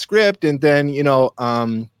flips its script and then,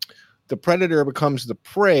 the predator becomes the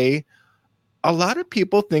prey, a lot of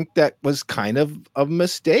people think that was kind of a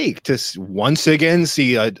mistake to once again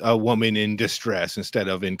see a woman in distress instead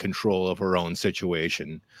of in control of her own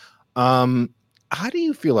situation. How do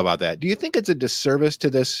you feel about that? Do you think it's a disservice to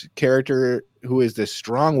this character who is this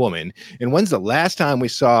strong woman? And when's the last time we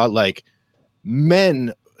saw like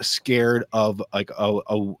men scared of like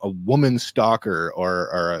a woman stalker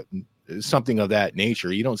or something of that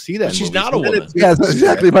nature? You don't see that. She's not a woman. Yeah, that's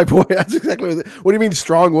exactly my point. That's exactly what do you mean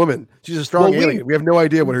strong woman? She's a strong alien. We have no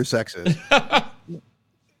idea what her sex is. I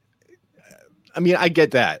mean, I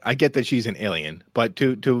get that. I get that she's an alien, but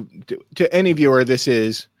to any viewer, this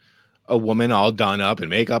is a woman all done up in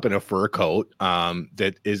makeup and a fur coat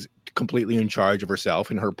that is completely in charge of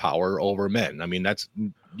herself and her power over men. I mean,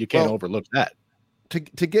 you can't overlook that. To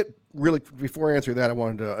get really, before I answer that, I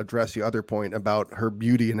wanted to address the other point about her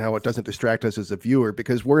beauty and how it doesn't distract us as a viewer,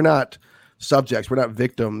 because we're not subjects, we're not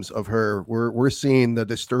victims of her. We're seeing the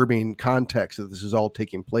disturbing context that this is all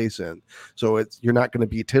taking place in. So you're not going to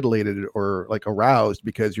be titillated or like aroused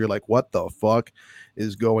because you're like, what the fuck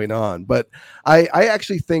is going on? But I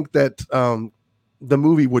actually think that the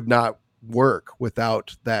movie would not work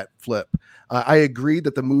without that flip. I agree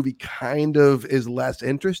that the movie kind of is less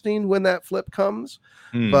interesting when that flip comes,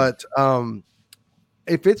 but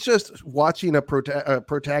if it's just watching a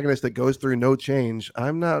protagonist that goes through no change,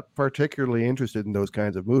 I'm not particularly interested in those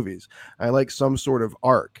kinds of movies. I like some sort of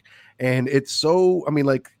arc, and it's so, I mean,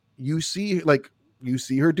 like you see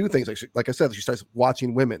her do things like I said, she starts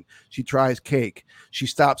watching women. She tries cake. She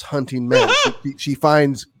stops hunting men. she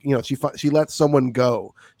finds, she lets someone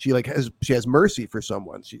go. She has mercy for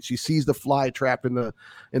someone. She sees the fly trapped in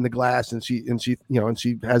the glass, and she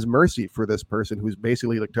has mercy for this person who's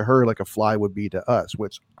basically like to her like a fly would be to us,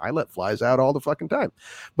 which I let flies out all the fucking time.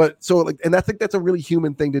 But so and I think that's a really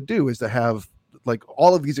human thing to do, is to have like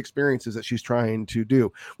all of these experiences that she's trying to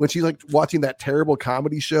do. When she's like watching that terrible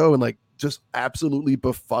comedy show and like just absolutely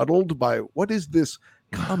befuddled by what is this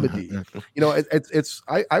comedy?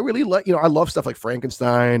 I really like, I love stuff like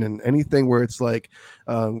Frankenstein and anything where it's like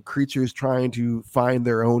creatures trying to find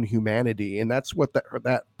their own humanity, and that's what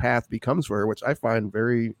that path becomes for her, which I find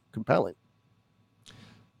very compelling.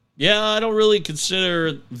 Yeah, I don't really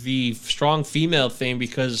consider the strong female thing,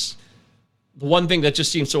 because the one thing that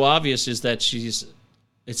just seems so obvious is that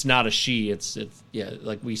it's not a she. It's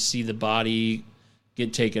like we see the body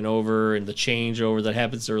get taken over and the changeover that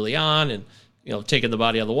happens early on, and taking the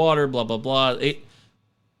body out of the water, blah blah blah.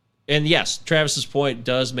 And yes, Travis's point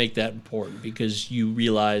does make that important, because you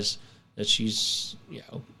realize that she's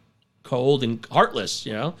cold and heartless.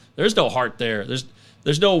 There's no heart there.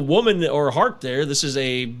 There's no woman or heart there. This is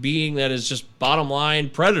a being that is just bottom line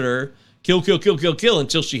predator. Kill, kill, kill, kill, kill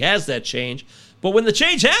until she has that change. But when the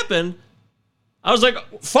change happened, I was like,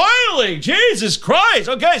 finally, Jesus Christ.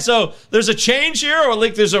 Okay, so there's a change here, or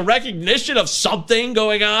like there's a recognition of something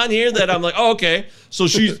going on here that I'm like, oh, okay. So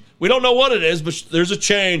we don't know what it is, but there's a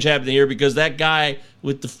change happening here because that guy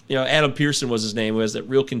with the, Adam Pearson was his name, who has that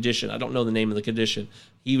real condition. I don't know the name of the condition.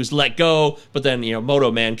 He was let go, but then,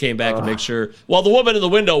 Moto Man came back to make sure. Well, the woman in the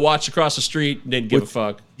window watched across the street and didn't give a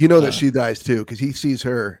fuck. That she dies too, because he sees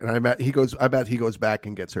her, and I bet he goes back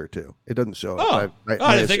and gets her too. It doesn't show. I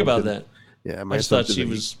didn't think about that. Yeah, I just thought she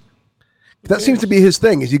was. That seems to be his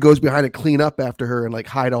thing. Is he goes behind and clean up after her and like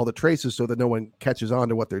hide all the traces so that no one catches on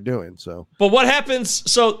to what they're doing. So, but what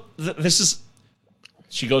happens? So this is.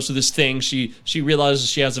 She goes to this thing. She realizes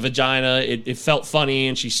she has a vagina. It felt funny,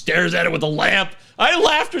 and she stares at it with a lamp. I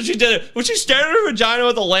laughed when she did it. When she stared at her vagina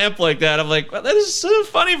with a lamp like that, I'm like, well, that is so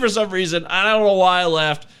funny for some reason. I don't know why I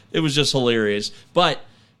laughed. It was just hilarious. But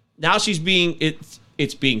now she's being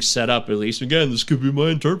it's being set up, at least. Again, this could be my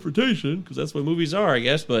interpretation because that's what movies are, I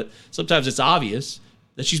guess. But sometimes it's obvious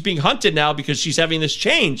that she's being hunted now because she's having this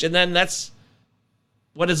change, and then that's.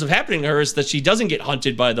 What ends up happening to her is that she doesn't get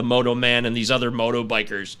hunted by the Moto Man and these other moto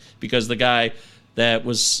bikers because the guy that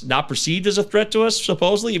was not perceived as a threat to us,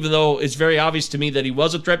 supposedly, even though it's very obvious to me that he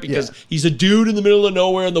was a threat because he's a dude in the middle of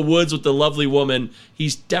nowhere in the woods with the lovely woman.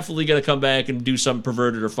 He's definitely going to come back and do something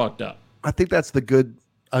perverted or fucked up. I think that's a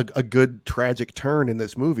good tragic turn in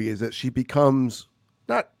this movie is that she becomes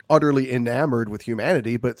not utterly enamored with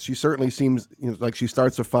humanity, but she certainly seems like she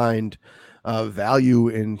starts to find value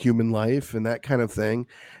in human life and that kind of thing.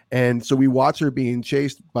 And so we watch her being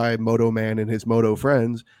chased by Moto Man and his moto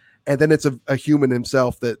friends. And then it's a human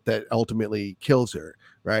himself that ultimately kills her,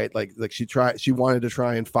 right? Like she wanted to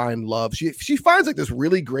try and find love. She finds like this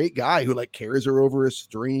really great guy who like carries her over a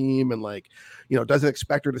stream and like, doesn't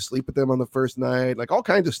expect her to sleep with them on the first night, like all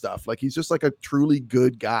kinds of stuff. Like he's just like a truly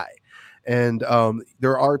good guy. And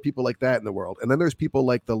there are people like that in the world. And then there's people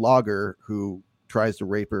like the logger who tries to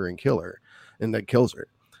rape her and kill her and then kills her.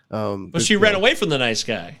 But she ran away from the nice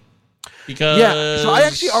guy. Because so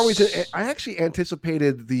I actually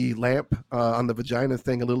anticipated the lamp on the vagina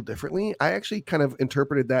thing a little differently. I actually kind of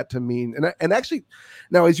interpreted that to mean, and actually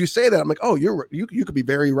now as you say that, I'm like, oh, you could be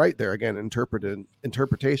very right there. Again,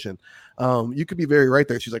 interpretation. You could be very right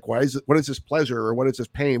there. She's like, what is this pleasure or what is this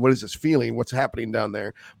pain? What is this feeling? What's happening down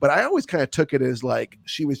there? But I always kind of took it as like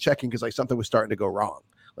she was checking because like something was starting to go wrong.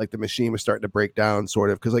 Like the machine was starting to break down sort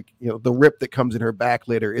of because like, the rip that comes in her back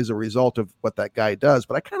later is a result of what that guy does.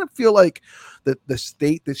 But I kind of feel like the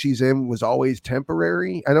state that she's in was always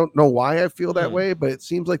temporary. I don't know why I feel that way, but it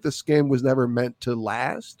seems like the skin was never meant to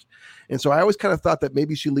last. And so I always kind of thought that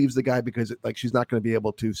maybe she leaves the guy because like she's not going to be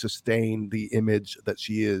able to sustain the image that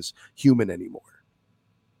she is human anymore.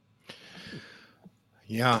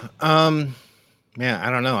 Yeah. Man, I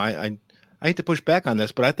don't know. I hate to push back on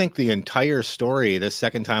this, but I think the entire story, the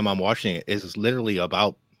second time I'm watching it, is literally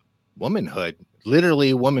about womanhood,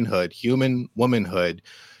 human womanhood.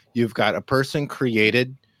 You've got a person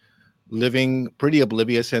created, living pretty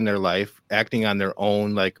oblivious in their life, acting on their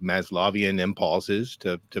own like Maslowian impulses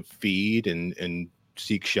to feed and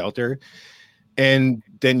seek shelter. And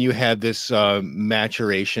then you have this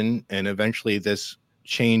maturation and eventually this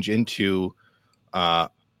change into a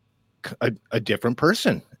different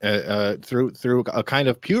person through a kind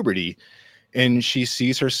of puberty, and she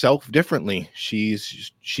sees herself differently. She's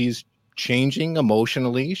changing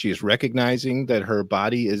emotionally. She's recognizing that her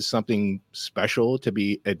body is something special to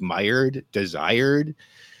be admired, desired,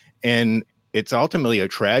 and it's ultimately a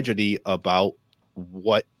tragedy about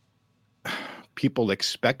what people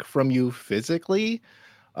expect from you physically,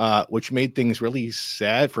 which made things really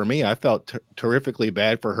sad for me. I felt terrifically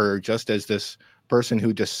bad for her, just as this person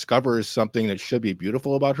who discovers something that should be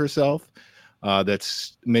beautiful about herself,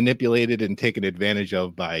 that's manipulated and taken advantage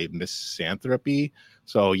of by misanthropy.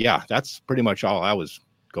 So yeah, that's pretty much all I was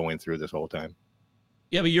going through this whole time.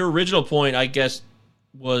 Yeah, but your original point, I guess,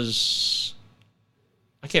 was,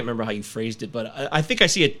 I can't remember how you phrased it, but I think I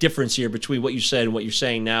see a difference here between what you said and what you're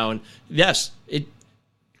saying now. And yes, it's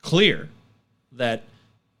clear that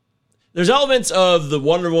there's elements of the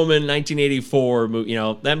Wonder Woman 1984 movie.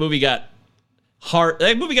 That movie got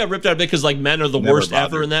ripped out because like men are the worst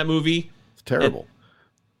ever in that movie. It's terrible.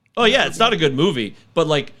 It's not a good movie, but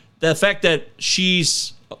like the fact that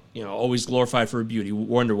she's always glorified for her beauty,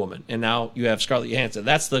 Wonder Woman, and now you have Scarlett Johansson.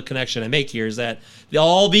 That's the connection I make here, is that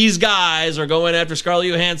all these guys are going after Scarlett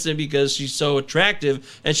Johansson because she's so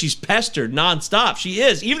attractive and she's pestered nonstop. She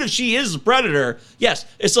is, even if she is a predator. Yes,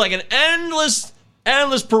 it's like an endless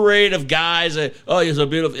parade of guys. You're so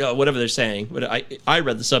beautiful, whatever they're saying. But I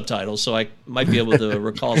read the subtitles, so I might be able to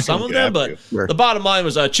recall some of them. But the bottom line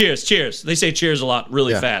was cheers. They say cheers a lot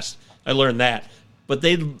really fast. I learned that. But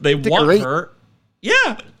they want her.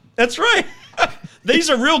 Yeah, that's right. These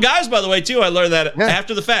are real guys, by the way, too. I learned that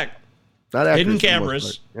after the fact. Not hidden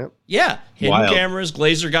cameras. Yep. Yeah, hidden cameras.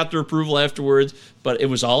 Glazer got their approval afterwards, but it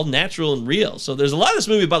was all natural and real. So there's a lot of this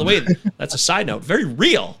movie, by the way, that's a side note, very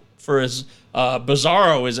real for as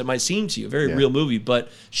bizarro as it might seem to you. Very real movie, but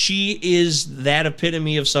she is that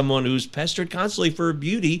epitome of someone who's pestered constantly for her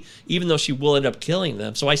beauty, even though she will end up killing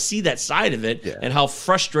them. So I see that side of it and how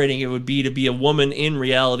frustrating it would be to be a woman in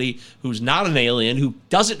reality who's not an alien, who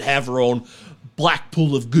doesn't have her own black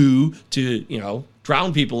pool of goo to,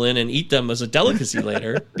 drown people in and eat them as a delicacy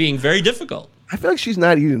later, being very difficult. I feel like she's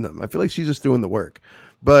not eating them. I feel like she's just doing the work.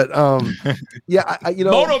 But yeah,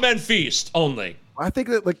 Moto Men feast only. I think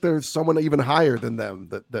that like there's someone even higher than them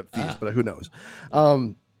that feast, but who knows?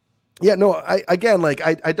 Yeah, no, I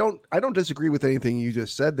don't disagree with anything you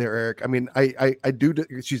just said there, Eric. I mean, I do.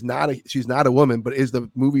 She's not a woman, but is the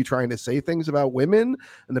movie trying to say things about women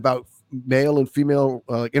and about male and female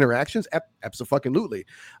interactions? Absolutely.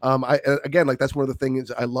 Again, like that's one of the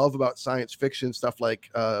things I love about science fiction stuff, like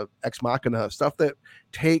Ex Machina, stuff that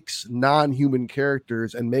takes non-human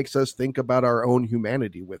characters and makes us think about our own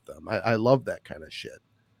humanity with them. I love that kind of shit.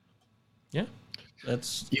 Yeah.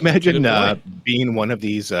 That's imagine being one of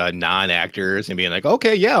these non-actors and being like,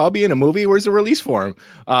 okay, yeah, I'll be in a movie. Where's the release form?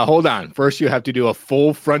 Hold on. First, you have to do a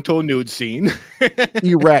full frontal nude scene.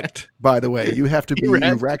 Erect, by the way. You have to be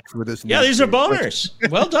erect for this. Yeah, these are boners.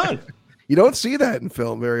 Well done. You don't see that in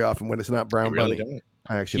film very often when it's not Brown Bunny. Don't.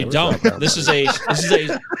 I actually you don't. This is a.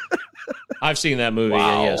 I've seen that movie.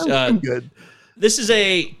 Wow. Yes. Good. This is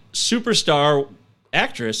a superstar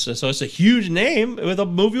actress, so it's a huge name with a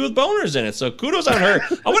movie with boners in it. So kudos on her.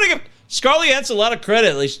 I want to give Scarlett Johansson a lot of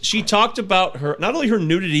credit. Like, she talked about her, not only her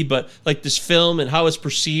nudity, but like this film and how it's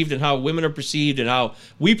perceived and how women are perceived and how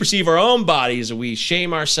we perceive our own bodies, and we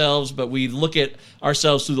shame ourselves, but we look at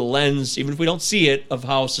ourselves through the lens, even if we don't see it, of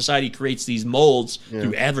how society creates these molds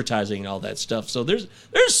through advertising and all that stuff. So there's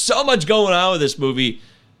so much going on with this movie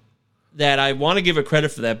that I want to give it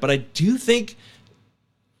credit for that, but I do think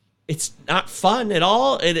it's not fun at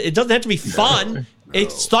all. It doesn't have to be fun. No.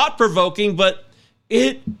 It's thought-provoking, but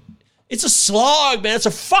it's a slog, man. It's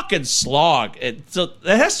a fucking slog. So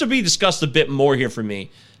that has to be discussed a bit more here for me,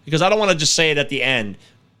 because I don't want to just say it at the end.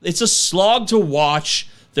 It's a slog to watch.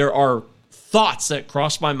 There are thoughts that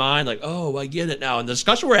cross my mind, like, oh, I get it now. And the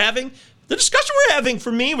discussion we're having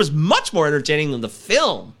for me was much more entertaining than the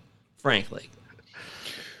film, frankly.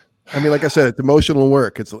 I mean, like I said, it's emotional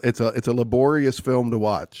work. It's a laborious film to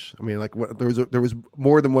watch. I mean, like there was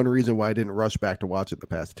more than one reason why I didn't rush back to watch it the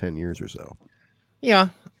past 10 years or so. Yeah.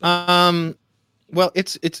 Well,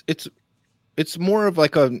 it's more of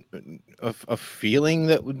like a feeling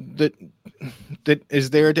that is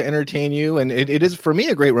there to entertain you, and it is for me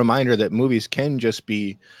a great reminder that movies can just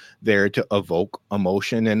be there to evoke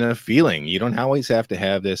emotion and a feeling. You don't always have to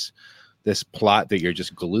have this plot that you're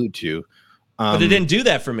just glued to. But it didn't do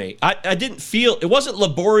that for me. I didn't feel, it wasn't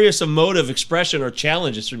laborious emotive expression or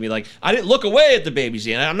challenges for me. Like, I didn't look away at the baby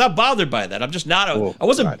scene. I'm not bothered by that. I'm just not, I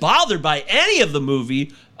wasn't bothered by any of the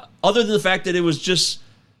movie other than the fact that it was just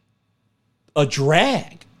a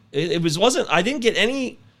drag. I didn't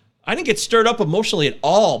get stirred up emotionally at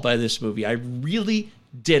all by this movie. I really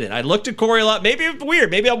didn't. I looked at Corey a lot. Maybe it's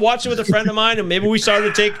weird. Maybe I'm watching with a friend of mine and maybe we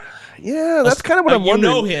started to take. Yeah, that's kind of what I'm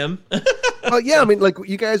wondering. You know him. Yeah, I mean, like,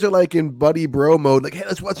 you guys are like in buddy bro mode. Like, hey,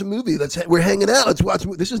 let's watch a movie. We're hanging out. Let's watch.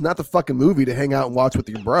 This is not the fucking movie to hang out and watch with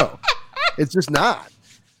your bro. It's just not.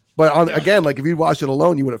 But again, like if you watched it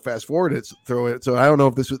alone, you would have fast forwarded it, throw it. So I don't know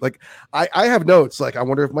if this was like, I have notes. Like, I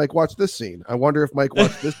wonder if Mike watched this scene. I wonder if Mike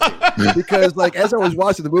watched this scene. Because like, as I was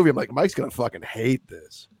watching the movie, I'm like, Mike's going to fucking hate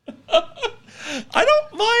this. I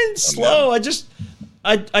don't mind slow.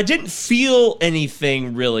 I didn't feel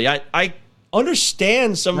anything really. I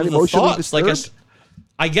understand some of the thoughts. Like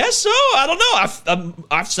I guess so. I don't know.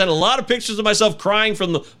 I've sent a lot of pictures of myself crying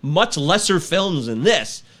from the much lesser films than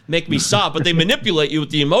this. Make me sob, but they manipulate you with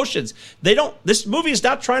the emotions. This movie is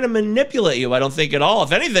not trying to manipulate you, I don't think, at all.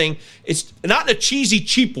 If anything, it's not in a cheesy,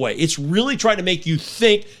 cheap way. It's really trying to make you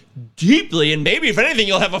think deeply, and maybe, if anything,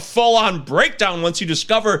 you'll have a full-on breakdown once you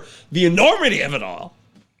discover the enormity of it all.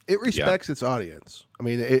 It respects its audience. I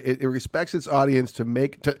mean, it respects its audience to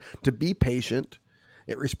be patient.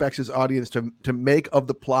 It respects its audience to make of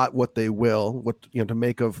the plot what they will, to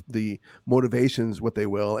make of the motivations what they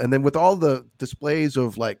will. And then with all the displays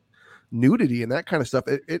of like nudity and that kind of stuff,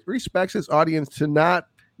 it respects its audience to not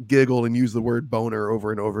giggle and use the word boner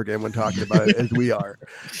over and over again when talking about it as we are.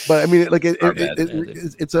 But I mean, like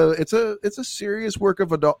it's a serious work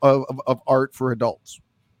of art for adults.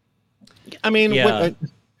 I mean,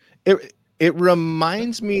 It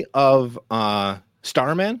reminds me of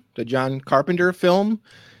Starman, the John Carpenter film.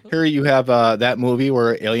 Here you have that movie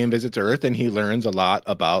where alien visits Earth and he learns a lot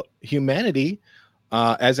about humanity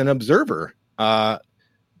as an observer. And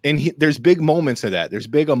there's big moments of that. There's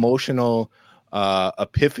big emotional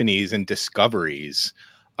epiphanies and discoveries.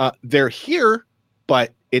 They're here,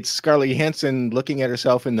 but it's Scarlett Johansson looking at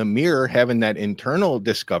herself in the mirror, having that internal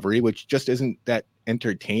discovery, which just isn't that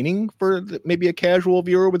entertaining for maybe a casual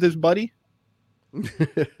viewer with his buddy.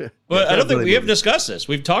 Well, I don't think we have discussed this.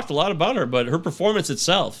 We've talked a lot about her, but her performance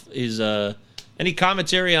itself is any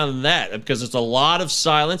commentary on that? Because it's a lot of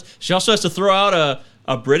silence. She also has to throw out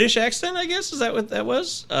a British accent, I guess. Is that what that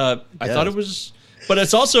was? I thought it was, but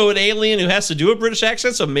it's also an alien who has to do a British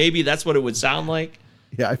accent, so maybe that's what it would sound like.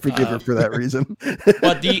 Yeah, I forgive her for that reason.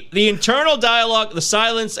 But the internal dialogue, the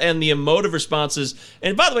silence, and the emotive responses,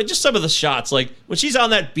 and by the way, just some of the shots, like when she's on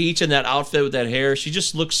that beach in that outfit with that hair, she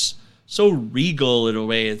just looks so regal in a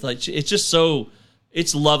way. It's like it's just so,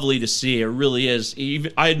 it's lovely to see. It really is.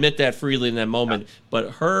 Even, I admit that freely in that moment. Yeah.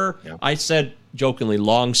 But her, I said jokingly,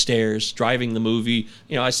 long stares, driving the movie.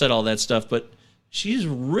 You know, I said all that stuff, but she's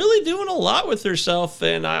really doing a lot with herself,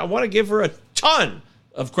 and I want to give her a ton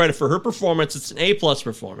of credit for her performance. It's an A+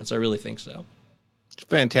 performance. I really think so. It's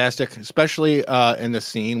fantastic, especially in the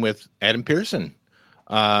scene with Adam Pearson.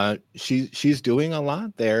 She's doing a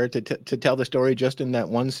lot there to tell the story just in that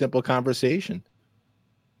one simple conversation.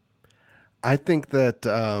 I think that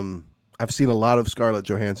I've seen a lot of Scarlett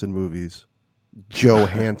Johansson movies,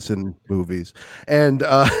 and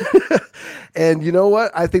and you know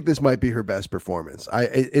what? I think this might be her best performance.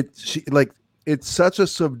 It's such a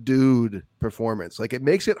subdued performance. Like, it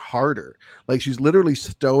makes it harder. Like, she's literally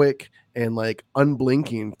stoic and like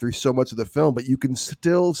unblinking through so much of the film, but you can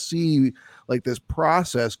still see like this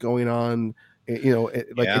process going on, you know,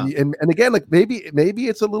 like, and again, like maybe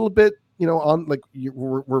it's a little bit, you know, on like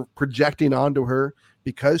we're projecting onto her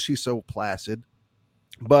because she's so placid,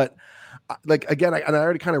 but like, again, I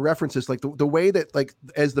already kind of referenced this, like the way that, like,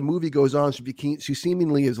 as the movie goes on, she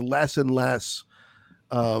seemingly is less and less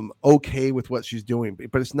okay with what she's doing,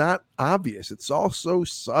 but it's not obvious. It's all so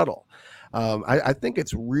subtle. I think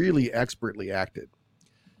it's really expertly acted.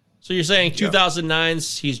 So you're saying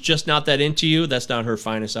 2009's He's Just Not That Into You? That's not her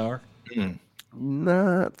finest hour?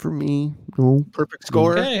 Not for me. No. Perfect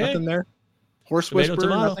score. Nothing there. Horse tomato,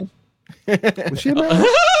 Whisperer. tomato. Nothing. Was she in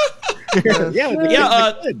that?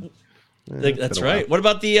 That's right. What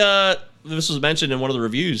about this was mentioned in one of the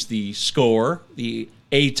reviews, the score, the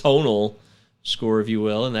atonal score, if you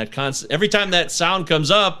will, and that constant, every time that sound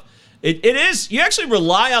comes up, it is, you actually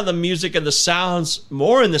rely on the music and the sounds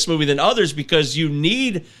more in this movie than others because you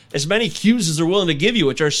need as many cues as they're willing to give you,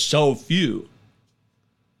 which are so few.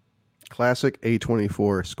 Classic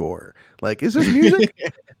A24 score. Like, is this music?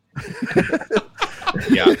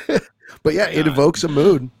 Yeah. But yeah, it evokes a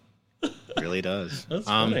mood. It really does. That's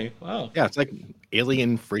funny. Wow. Yeah, it's like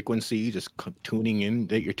alien frequency, just tuning in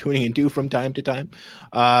that you're tuning into from time to time.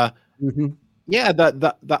 Yeah,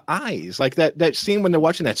 the eyes, like that scene when they're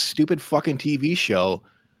watching that stupid fucking TV show.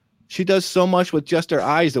 She does so much with just her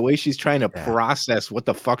eyes, the way she's trying to process what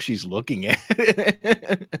the fuck she's looking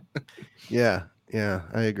at. Yeah,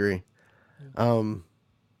 I agree.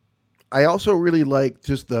 I also really like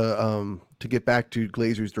just the to get back to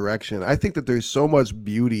Glazer's direction. I think that there's so much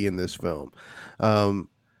beauty in this film.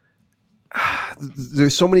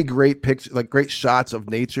 There's so many great pictures, like great shots of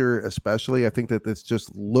nature, especially. I think that this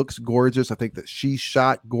just looks gorgeous. I think that she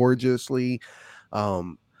shot gorgeously.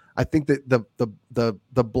 I think that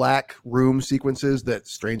the black room sequences that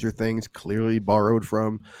Stranger Things clearly borrowed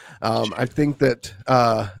from. I think that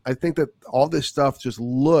all this stuff just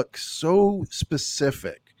looks so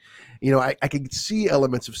specific. You know, I can see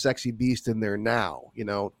elements of Sexy Beast in there now, you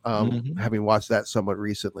know, having watched that somewhat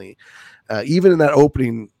recently, even in that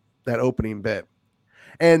opening bit.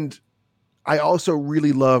 And I also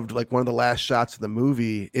really loved, like, one of the last shots of the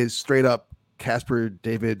movie is straight up Caspar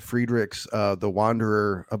David Friedrich's The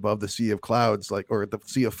Wanderer Above the Sea of Clouds, like, or the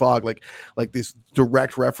Sea of Fog, like this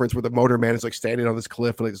direct reference where the motorman is like standing on this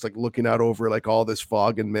cliff and it's like looking out over like all this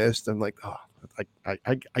fog and mist. And like, oh,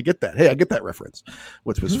 I get that. Hey, I get that reference,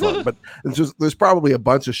 which was fun. But there's probably a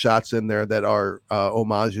bunch of shots in there that are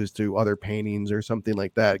homages to other paintings or something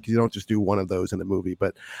like that, because you don't just do one of those in the movie.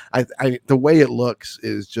 But the way it looks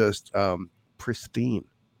is just pristine.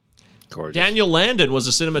 Gorgeous. Daniel Landon was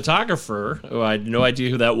a cinematographer. Oh, I had no idea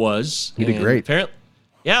who that was. He did great.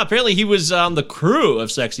 Apparently he was on the crew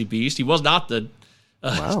of Sexy Beast. He was not the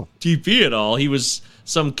TP at all. He was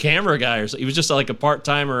some camera guy, or so. He was just like a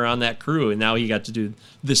part-timer on that crew, and now he got to do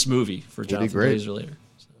this movie for Jonathan Glazer later.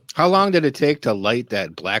 How long did it take to light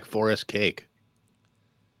that Black Forest cake?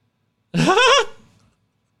 I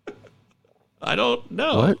don't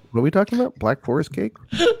know. What are we talking about? Black Forest cake?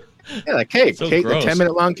 Yeah, that cake. So Cake, gross. a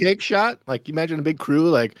 10-minute long cake shot. Like, you imagine a big crew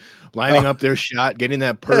like lining up their shot, getting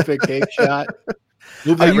that perfect cake shot.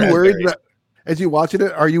 Are you worried that as you watching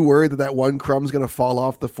it, are you worried that one crumb's gonna fall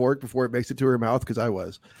off the fork before it makes it to her mouth? Because I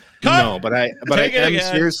was. No, but I Take it am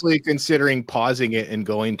again. seriously considering pausing it and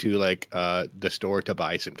going to like the store to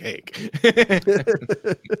buy some cake.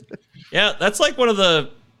 Yeah, that's like one of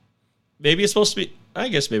the. Maybe it's supposed to be. I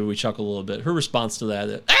guess maybe we chuckle a little bit. Her response to that,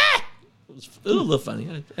 it was a little funny.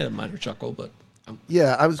 I didn't mind her chuckle, but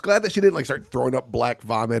Yeah, I was glad that she didn't like start throwing up black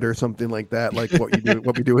vomit or something like that, like what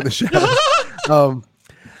we do in the show.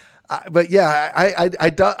 But yeah, I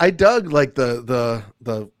dug like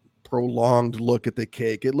the prolonged look at the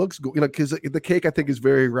cake. It looks good, because the cake I think is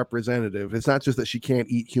very representative. It's not just that she can't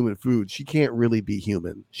eat human food; she can't really be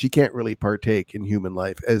human. She can't really partake in human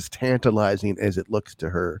life, as tantalizing as it looks to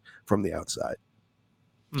her from the outside.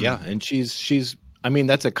 Yeah, and she's. I mean,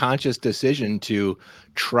 that's a conscious decision to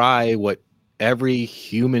try what every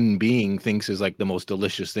human being thinks is like the most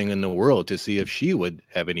delicious thing in the world to see if she would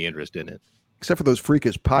have any interest in it. Except for those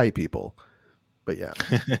freakish pie people. But yeah.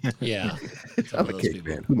 yeah. I'm a cake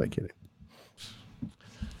man. Who am I kidding?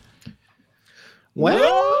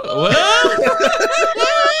 Well,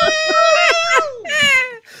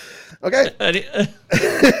 okay.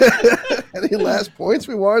 Any last points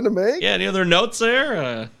we wanted to make? Yeah, any other notes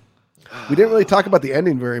there? We didn't really talk about the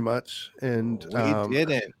ending very much. And we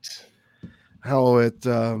didn't. How it,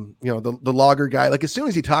 the logger guy, like as soon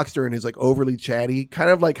as he talks to her and he's like overly chatty, kind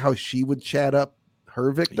of like how she would chat up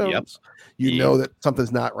her victims. Yep. You know that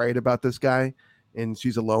something's not right about this guy, and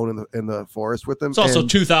she's alone in the forest with him. It's also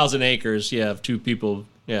 2,000 acres. Yeah, of two people.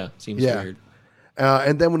 Yeah, seems weird.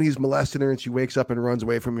 And then when he's molesting her and she wakes up and runs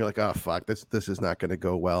away from him, you're like, oh fuck, this is not going to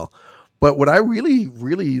go well. But what I really,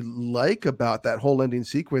 really like about that whole ending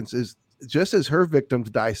sequence is just as her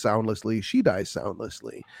victims die soundlessly, she dies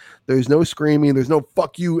soundlessly. There's no screaming. There's no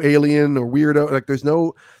fuck you alien or weirdo. Like there's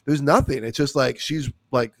nothing. It's just like, she's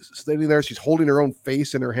like standing there. She's holding her own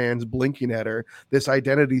face in her hands, blinking at her. This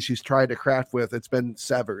identity she's tried to craft with, it's been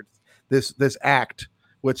severed. This act,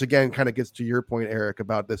 which again, kind of gets to your point, Eric,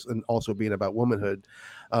 about this and also being about womanhood.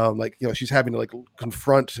 She's having to like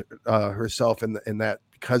confront herself in that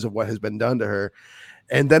because of what has been done to her.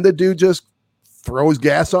 And then the dude just throws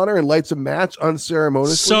gas on her and lights a match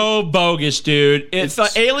unceremoniously. So bogus, dude. If an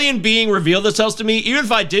alien being revealed themselves to me, even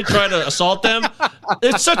if I did try to assault them,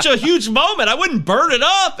 it's such a huge moment. I wouldn't burn it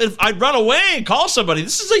up. I'd run away and call somebody.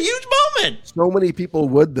 This is a huge moment. So many people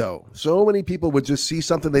would, though. So many people would just see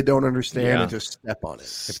something they don't understand and just step on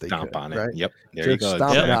it. If they stomp could, on it. right? Yep. There just you go.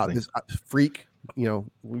 Stomp Exactly. it out. This freak. You're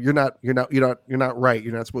not right.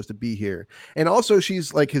 You're not supposed to be here. And also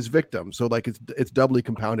she's like his victim. So like it's doubly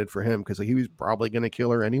compounded for him because he was probably going to kill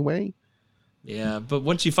her anyway. Yeah. But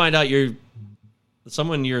once you find out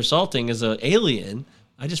someone you're assaulting is an alien,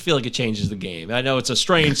 I just feel like it changes the game. I know it's a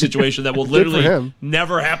strange situation that will literally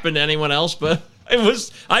never happen to anyone else, but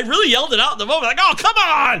I really yelled it out in the moment. Like, oh, come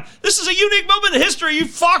on. This is a unique moment in history. You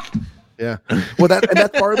fuck. Yeah. Well,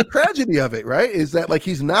 that's part of the tragedy of it, right? Is that like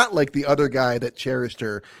he's not like the other guy that cherished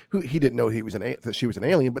her, who he didn't know that she was an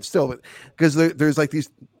alien, but still, because there's like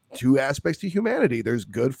these two aspects to humanity. There's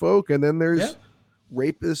good folk, and then there's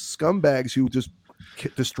rapist scumbags who just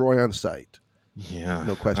destroy on sight. Yeah,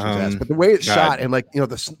 no questions asked. But the way it's shot, and like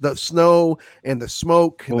the snow and the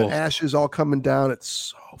smoke and the ashes all coming down, it's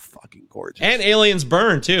so fucking gorgeous. And aliens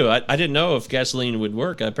burn too. I didn't know if gasoline would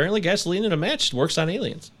work. Apparently, gasoline in a match works on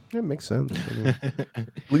aliens. That makes sense. At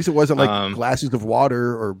least it wasn't like glasses of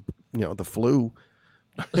water or the flu,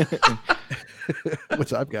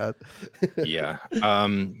 which I've got. Yeah.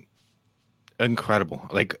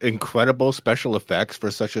 Incredible special effects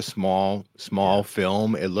for such a small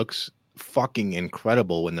film. It looks fucking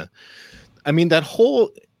incredible that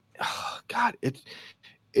whole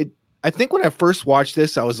I think when I first watched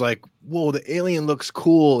this, I was like, whoa, the alien looks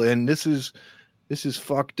cool and this is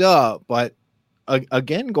fucked up. But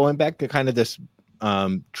again, going back to kind of this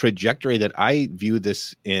trajectory that I view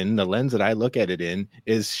this in, the lens that I look at it in,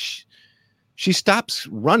 is she stops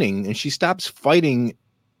running and she stops fighting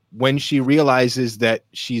when she realizes that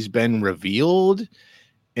she's been revealed.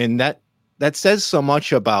 And that says so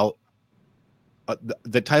much about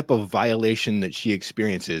the type of violation that she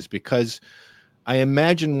experiences, because I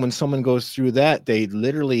imagine when someone goes through that, they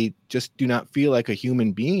literally just do not feel like a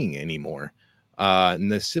human being anymore.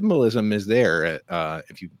 And the symbolism is there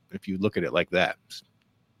if you look at it like that. It's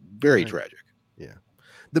very tragic. Yeah.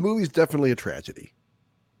 The movie's definitely a tragedy.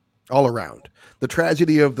 all around. The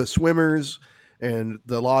tragedy of the swimmers and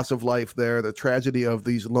the loss of life there, the tragedy of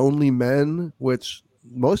these lonely men, which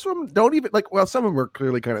most of them don't even like. Well, some of them are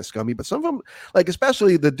clearly kind of scummy, but some of them, like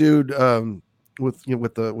especially the dude with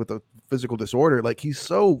the physical disorder, like he's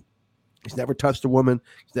never touched a woman,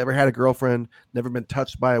 he's never had a girlfriend, never been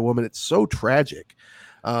touched by a woman. It's so tragic,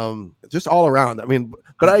 just all around. I mean,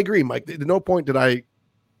 but I agree, Mike. At no point did I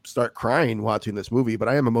start crying watching this movie, but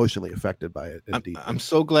I am emotionally affected by it. I'm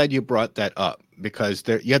so glad you brought that up, because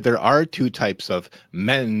there are two types of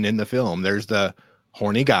men in the film. There's the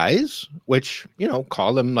horny guys, which,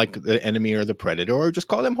 call them like the enemy or the predator, or just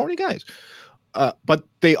call them horny guys. But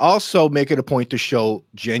they also make it a point to show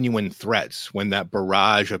genuine threats when that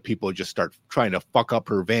barrage of people just start trying to fuck up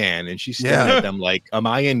her van, and she's staring at them like, am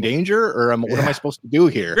I in danger, or what am I supposed to do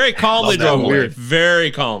here? Very calmly, very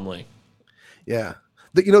calmly. Yeah.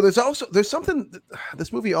 There's something.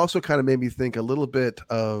 This movie also kind of made me think a little bit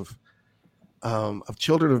of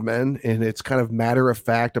Children of Men and its kind of matter of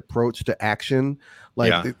fact approach to action.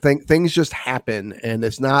 Like things just happen, and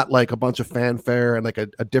it's not like a bunch of fanfare and like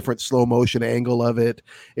a different slow motion angle of it.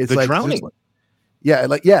 It's the like drowning.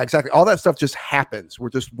 Exactly. All that stuff just happens. We're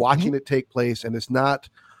just watching it take place, and it's not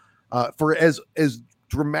for as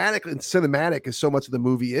dramatic and cinematic as so much of the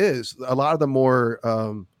movie is. A lot of the more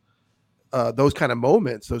those kind of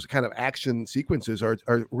moments, those kind of action sequences are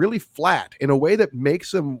really flat in a way that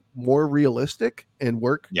makes them more realistic and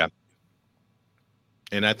work. Yeah.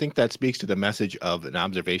 And I think that speaks to the message of an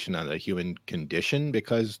observation on the human condition,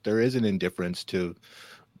 because there is an indifference to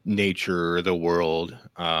nature or the world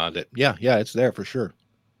it's there for sure.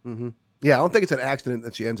 Mm-hmm. Yeah. I don't think it's an accident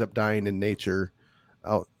that she ends up dying in nature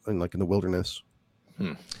out in the wilderness.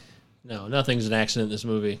 No, nothing's an accident in this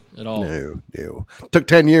movie at all. No. Took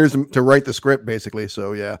 10 years to write the script, basically.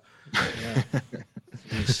 So, yeah.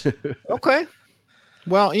 Okay.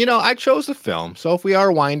 Well, I chose the film. So if we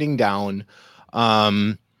are winding down,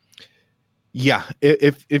 if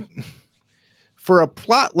for a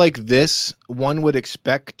plot like this, one would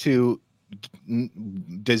expect to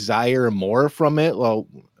desire more from it. Well,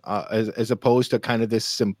 as opposed to kind of this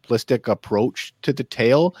simplistic approach to the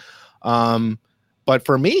tale. But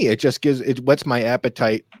for me, it whets my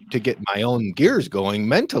appetite to get my own gears going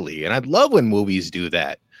mentally. And I love when movies do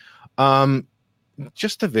that.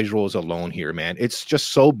 Just the visuals alone here, man. It's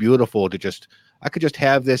just so beautiful I could just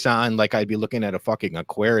have this on like I'd be looking at a fucking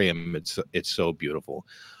aquarium. It's so beautiful.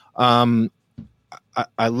 I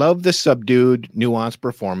love the subdued, nuanced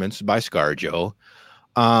performance by ScarJo.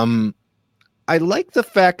 I like the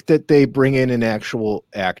fact that they bring in an actual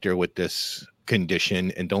actor with this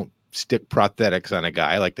condition and don't stick prosthetics on a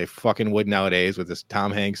guy like they fucking would nowadays with this Tom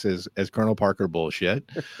Hanks as Colonel Parker bullshit.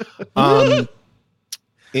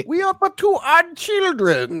 We are but two odd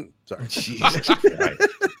children. Sorry.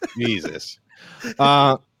 Jesus.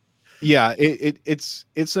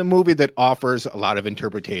 It's a movie that offers a lot of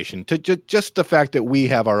interpretation. To just the fact that we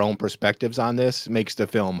have our own perspectives on this makes the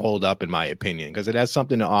film hold up, in my opinion, because it has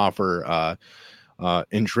something to offer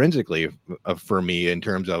intrinsically for me in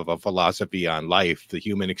terms of a philosophy on life, the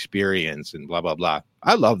human experience, and blah blah blah.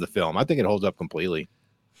 I love the film. I think it holds up completely.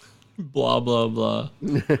 Blah blah blah.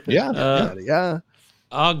 Yeah.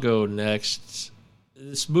 I'll go next.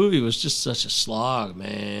 This movie was just such a slog,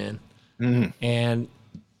 man. Mm-hmm. And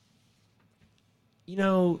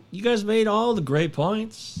you guys made all the great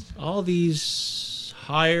points, all these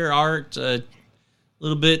higher art, a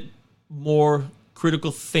little bit more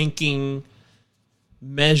critical thinking,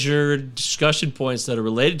 measured discussion points that are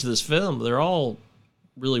related to this film. They're all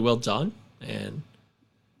really well done, and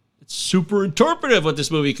it's super interpretive what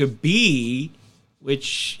this movie could be,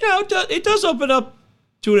 which it does open up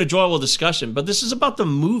to an enjoyable discussion. But this is about the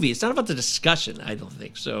movie; it's not about the discussion. I don't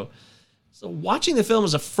think so. So watching the film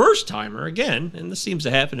as a first timer again, and this seems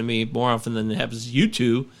to happen to me more often than it happens to you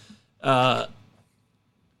two.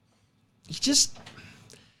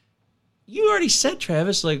 You already said,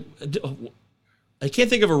 Travis, like, I can't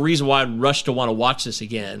think of a reason why I'd rush to want to watch this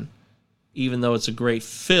again, even though it's a great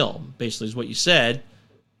film, basically is what you said,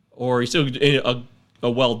 or it's still a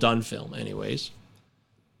well-done film anyways.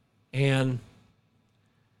 And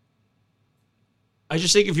I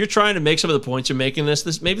just think if you're trying to make some of the points you're making maybe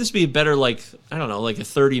this would be better, like, I don't know, like a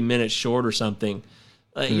 30-minute short or something.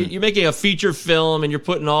 You're making a feature film and you're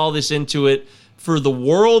putting all this into it for the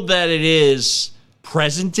world that it is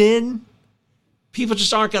present in. People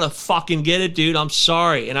just aren't going to fucking get it, dude. I'm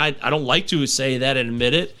sorry. And I don't like to say that and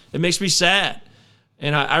admit it. It makes me sad.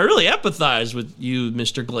 And I really empathize with you,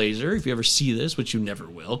 Mr. Glazer, if you ever see this, which you never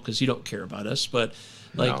will because you don't care about us. But,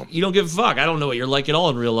 you don't give a fuck. I don't know what you're like at all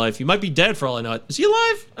in real life. You might be dead for all I know. Is he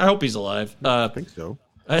alive? I hope he's alive. I think so.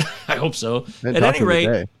 I hope so. At any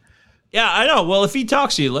rate, yeah, I know. Well, if he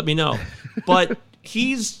talks to you, let me know. But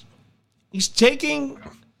he's taking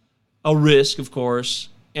a risk, of course,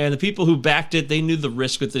 and the people who backed it, they knew the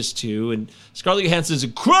risk with this too. And Scarlett Johansson is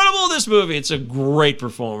incredible in this movie. It's a great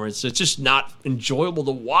performance. It's just not enjoyable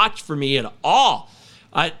to watch for me at all.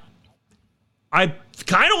 I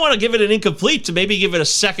kind of want to give it an incomplete to maybe give it a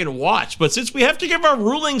second watch. But since we have to give our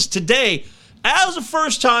rulings today, as a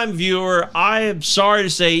first-time viewer, I am sorry to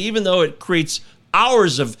say, even though it creates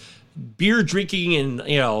hours of beer drinking and,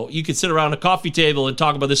 you could sit around a coffee table and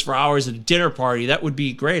talk about this for hours at a dinner party, that would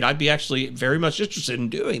be great. I'd be actually very much interested in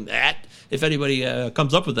doing that if anybody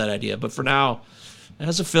comes up with that idea. But for now,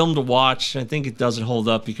 as a film to watch, I think it doesn't hold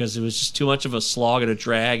up because it was just too much of a slog and a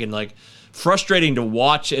drag and frustrating to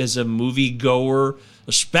watch as a movie goer,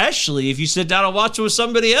 especially if you sit down and watch it with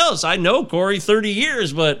somebody else. I know Corey 30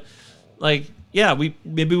 years, but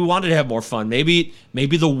maybe we wanted to have more fun. Maybe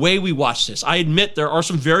the way we watch this. I admit there are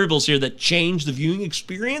some variables here that change the viewing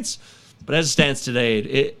experience, but as it stands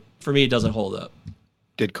today, for me, it doesn't hold up.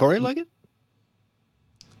 Did Corey like it?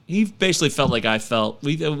 He basically felt like I felt.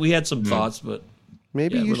 We had some thoughts, but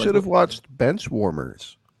maybe you should have watched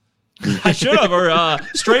Benchwarmers. I should have, or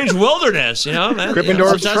Strange Wilderness.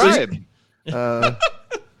 Krippendorf's Tribe.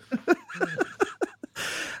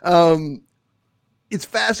 It's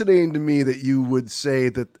fascinating to me that you would say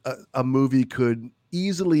that a movie could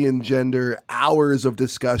easily engender hours of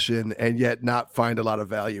discussion and yet not find a lot of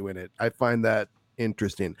value in it. I find that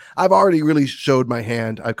interesting. I've already really showed my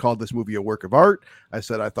hand. I called this movie a work of art. I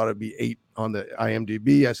said I thought it'd be 8 on the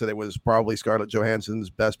IMDb. I said it was probably Scarlett Johansson's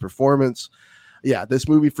best performance. Yeah, this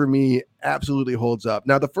movie for me absolutely holds up.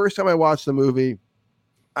 Now, the first time I watched the movie,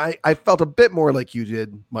 I felt a bit more like you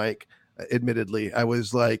did, Mike, admittedly. I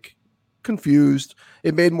was confused.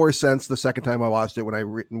 It made more sense the second time I watched it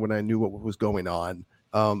when I knew what was going on.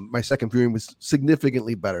 My second viewing was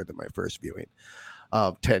significantly better than my first viewing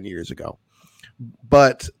 10 years ago.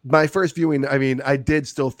 But my first viewing, I did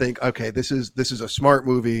still think, okay, this is a smart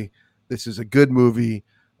movie. This is a good movie.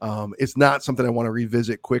 It's not something I want to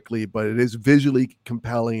revisit quickly, but it is visually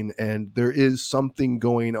compelling, and there is something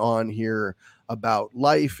going on here about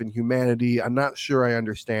life and humanity. I'm not sure I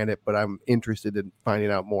understand it, but I'm interested in finding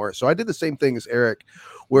out more. So I did the same thing as Eric,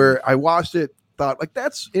 where I watched it, thought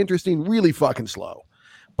that's interesting, really fucking slow.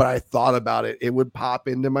 But I thought about it. It would pop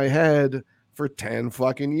into my head for 10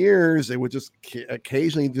 fucking years. It would just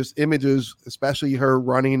occasionally just images, especially her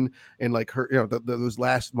running and her, those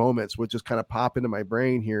last moments would just kind of pop into my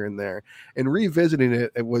brain here and there. And revisiting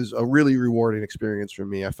it, it was a really rewarding experience for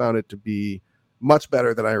me. I found it to be much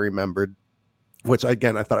better than I remembered, which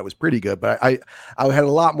again, I thought it was pretty good, but I had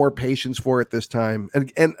a lot more patience for it this time.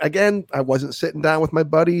 And again, I wasn't sitting down with my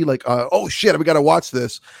buddy oh shit, we got to watch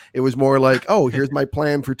this. It was more oh, here's my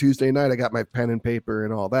plan for Tuesday night. I got my pen and paper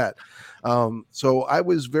and all that. So I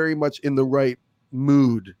was very much in the right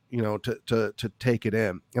mood, to take it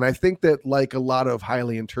in. And I think that a lot of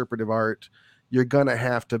highly interpretive art, you're going to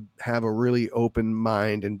have a really open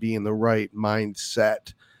mind and be in the right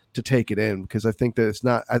mindset to take it in, because I think that it's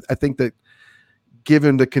not, I think that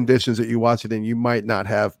given the conditions that you watch it in, you might not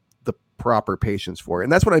have the proper patience for it.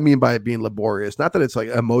 And that's what I mean by it being laborious. Not that it's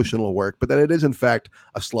emotional work, but that it is in fact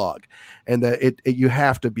a slog, and that you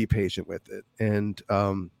have to be patient with it. And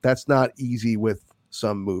that's not easy with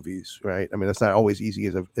some movies, right? That's not always easy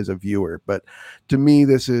as a viewer, but to me,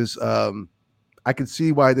 this is, I can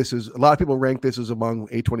see why this is, a lot of people rank this as among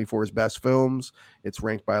A24's best films. It's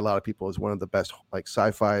ranked by a lot of people as one of the best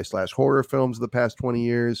sci-fi / horror films of the past 20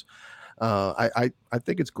 years. I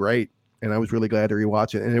think it's great, and I was really glad to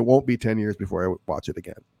rewatch it, and it won't be 10 years before I watch it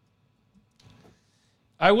again.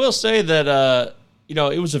 I will say that,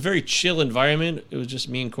 it was a very chill environment. It was just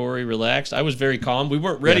me and Corey relaxed. I was very calm. We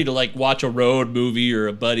weren't ready to watch a road movie or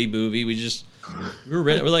a buddy movie. We were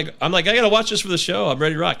ready. I'm I got to watch this for the show. I'm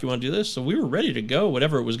ready to rock. You want to do this? So we were ready to go,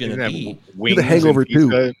 whatever it was going to be. The Hangover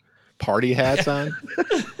 2. Party hats on.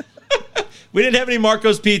 We didn't have any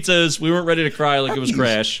Marco's pizzas. We weren't ready to cry like it was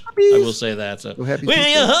Crash. I will say that. So. When you're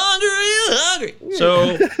hungry, you're hungry.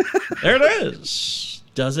 So there it is.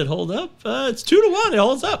 Does it hold up? It's 2-1. It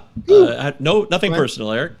holds up. Nothing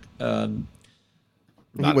personal, Eric. He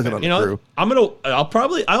wasn't on the crew. I'm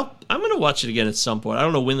gonna watch it again at some point. I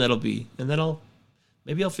don't know when that'll be, and then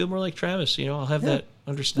maybe I'll feel more like Travis. I'll have that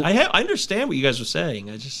understand. I understand what you guys are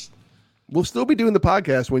saying. We'll still be doing the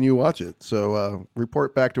podcast when you watch it. So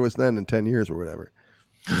report back to us then in 10 years or whatever.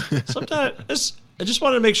 Sometimes I just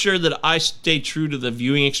wanted to make sure that I stay true to the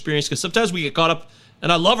viewing experience, because sometimes we get caught up,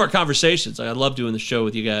 and I love our conversations. I love doing the show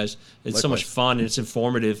with you guys. It's so much fun, and it's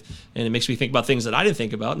informative, and it makes me think about things that I didn't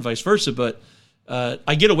think about and vice versa. But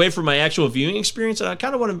I get away from my actual viewing experience, and I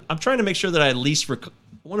kind of want to. I'm trying to make sure that I at least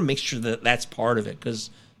want to make sure that that's part of it, because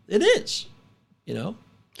it is, sure.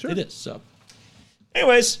 It is. So,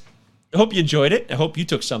 anyways, I hope you enjoyed it. I hope you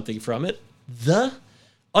took something from it.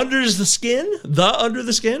 Under the skin. No, the under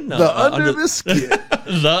the skin. the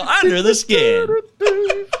under the skin.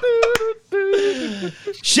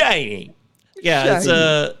 Shining. Yeah,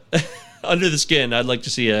 Shining. It's Under the Skin. I'd like to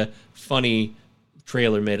see a funny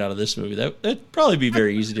trailer made out of this movie. That'd probably be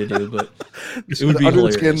very easy to do, but it would be Under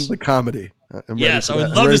hilarious. the Skin, the comedy. Yes, I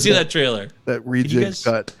would love to see that trailer. That rejig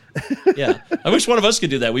cut. Yeah, I wish one of us could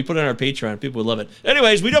do that. We put it on our Patreon. People would love it.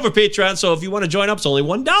 Anyways, we do have a Patreon, so if you want to join up, it's only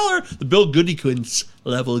 $1. The Bill Goodykoontz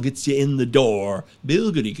level gets you in the door.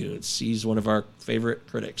 Bill Goodykoontz, he's one of our favorite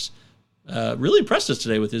critics. Really impressed us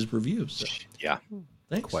today with his reviews. So. Yeah.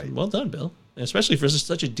 Thanks. Quite. Well done, Bill. Especially for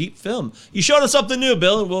such a deep film. You showed us something new,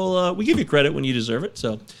 Bill, and we give you credit when you deserve it.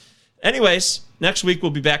 So, anyways, next week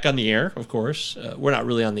we'll be back on the air, of course. We're not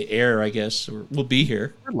really on the air, I guess. We'll be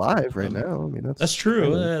here. We're live right now. I mean, that's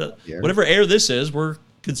true. Whatever air this is, we're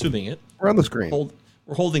consuming it. We're on the screen.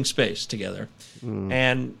 We're holding space together.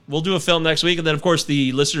 And we'll do a film next week. And then, of course,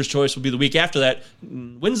 the listener's choice will be the week after that.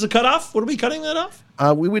 When's the cutoff? What are we cutting that off?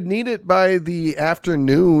 We would need it by the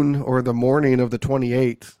afternoon or the morning of the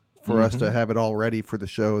 28th for us to have it all ready for the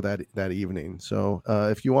show that evening. So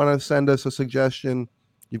if you want to send us a suggestion,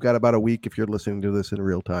 you've got about a week if you're listening to this in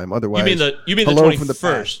real time. Otherwise, you mean the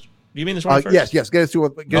 21st? You mean the 21st? Yes. Get it to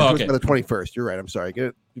us by the 21st. You're right. I'm sorry. Get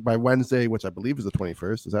it by Wednesday, which I believe is the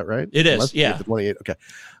 21st. Is that right? It is. Yeah. The 28th. Okay.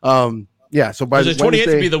 Yeah. So by the 28th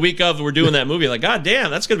Wednesday, would be the week of we're doing that movie. Like, God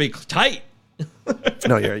damn, that's going to be tight.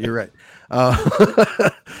 No, you're right.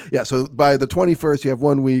 Yeah. So by the 21st, you have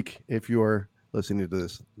 1 week if you're listening to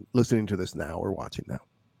this now or watching now.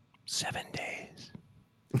 7 days.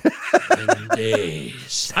 7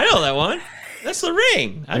 days. I know that one. That's The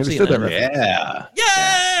Ring. I've seen that. Yeah.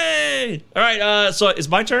 Yay! All right. So it's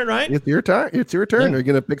my turn, right? It's your turn. It's your turn. Yeah. Are you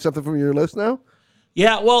going to pick something from your list now?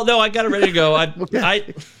 Yeah. Well, no, I got it ready to go.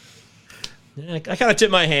 Okay. I kind of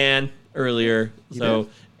tipped my hand earlier, so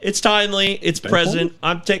it's timely. It's present.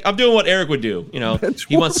 I'm doing what Eric would do.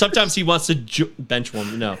 Sometimes he wants to bench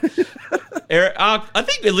warm. No, Eric. I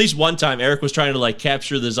think at least one time Eric was trying to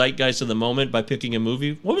capture the zeitgeist of the moment by picking a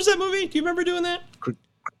movie. What was that movie? Do you remember doing that?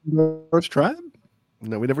 Gryffindor's Tribe?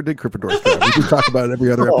 No, we never did Gryffindor's Tribe. We do talk about it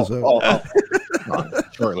every other episode.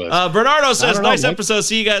 Short list. Bernardo says, nice episode.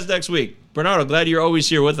 See you guys next week. Bernardo, glad you're always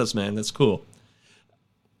here with us, man. That's cool.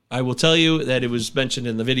 I will tell you that it was mentioned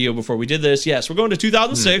in the video before we did this. Yes, we're going to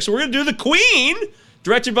 2006. We're going to do The Queen,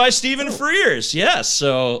 directed by Stephen Frears. Yes,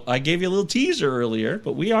 so I gave you a little teaser earlier,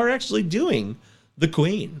 but we are actually doing The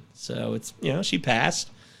Queen. So it's, she passed.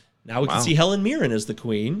 Now we can see Helen Mirren as the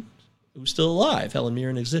Queen, who's still alive. Helen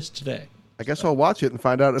Mirren exists today. I guess I'll watch it and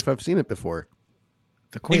find out if I've seen it before.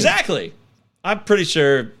 The Queen. Exactly. I'm pretty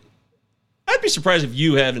sure. I'd be surprised if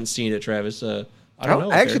you haven't seen it, Travis. I don't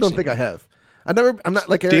know. I actually don't think I have. I'm not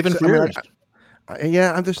like Stephen Frears.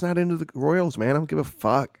 I'm just not into the Royals, man. I don't give a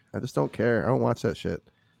fuck. I just don't care. I don't watch that shit.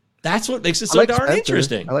 That's what makes it so darn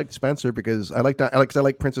interesting. I like Spencer because I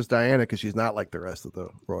like Princess Diana because she's not like the rest of the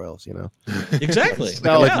royals, Exactly.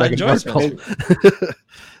 I enjoy Spencer.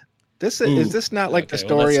 Is this not like the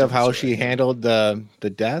story of how she handled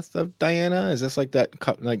the death of Diana? Is this like that?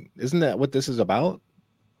 Isn't that what this is about?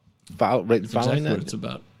 Following exactly that? What it's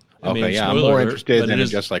about. I'm more interested in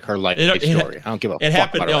just like her life story. I don't give a fuck. It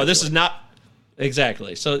happened. No, this is not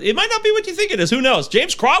exactly. So it might not be what you think it is. Who knows?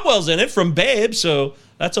 James Cromwell's in it from Babe, so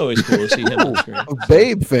that's always cool to see him on screen. Of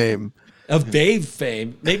Babe fame. Of Babe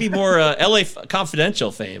fame, maybe more LA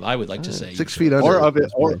Confidential fame. I would like to say 6 feet under,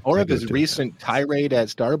 or of his recent tirade at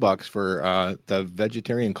Starbucks for the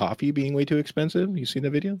vegetarian coffee being way too expensive. You seen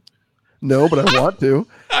the video? No, but I want to.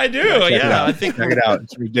 I do. Yeah, I think check it out.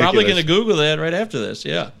 It's ridiculous. Probably going to Google that right after this.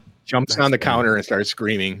 Yeah. Jumps on the counter and starts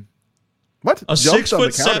screaming. What? A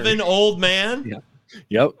 6'7" old man? Yeah.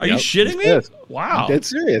 Yep. Are you shitting me? Yes. Wow. I'm dead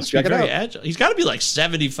serious. Check it out. Agile. He's got to be like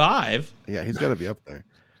 75. Yeah, he's got to be up there.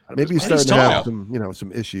 Maybe he's starting to have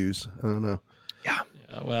some issues. I don't know. Yeah.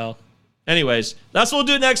 Well, anyways, that's what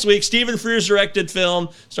we'll do next week. Stephen Frears directed film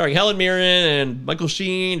starring Helen Mirren and Michael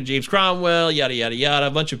Sheen and James Cromwell, yada, yada, yada.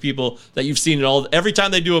 A bunch of people that you've seen every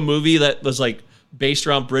time they do a movie that was like based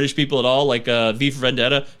around British people at all, like V for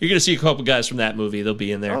Vendetta, you're going to see a couple guys from that movie. They'll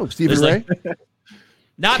be in there. Oh, Stephen Ray?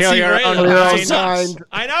 Not Stephen Ray.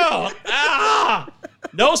 I know.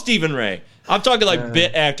 No Stephen Ray. I'm talking like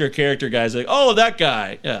bit actor, character guys. Like, oh, that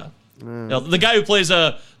guy. Yeah. The guy who plays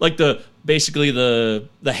basically the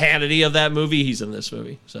Hannity of that movie. He's in this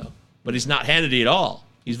movie. So, but he's not Hannity at all.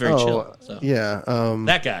 He's very chill. So. Yeah.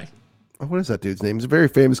 That guy. what is that dude's name? He's a very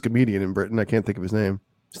famous comedian in Britain. I can't think of his name.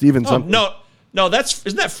 Stephen something. No,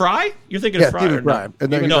 isn't that Fry? You're thinking of Fry. Stephen Fry.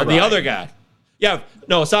 No, the other guy. Yeah,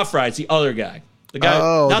 no, it's not Fry. It's the other guy. The guy.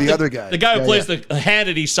 Oh, the other guy. The guy who plays the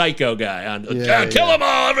Hannity psycho guy on Kill them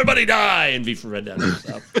all, everybody die, and V for Vendetta and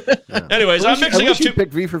stuff. Anyways, I'm mixing up two.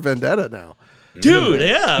 Pick V for Vendetta now. Dude,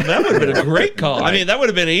 yeah, that would have been a great call. I mean, that would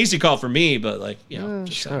have been an easy call for me, but like,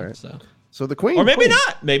 just saying, all right. So the Queen, or maybe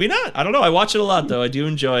not. Maybe not. I don't know. I watch it a lot though. I do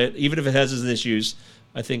enjoy it, even if it has its issues.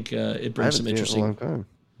 I think it brings some interesting. I haven't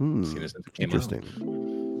seen it in a long time. Interesting.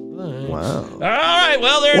 Wow. All right.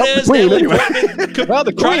 Well, there it is. Queen, Natalie anyway. Portman. Well,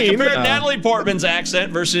 the trying to Queen, compare Natalie Portman's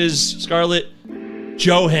accent versus Scarlett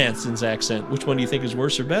Johansson's accent. Which one do you think is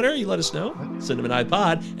worse or better? You let us know. Send them an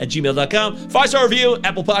iPod@gmail.com. 5-star review,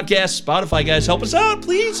 Apple Podcasts, Spotify, guys. Help us out,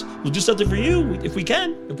 please. We'll do something for you if we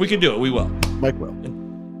can. If we can do it, we will. Mike will.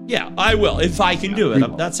 Yeah, I will. If I can do it.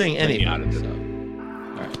 I'm not saying anything. So.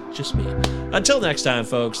 All right, just me. Until next time,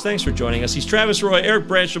 folks, thanks for joining us. He's Travis Roy, Eric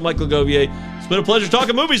Branch, and Michael Govier. It's been a pleasure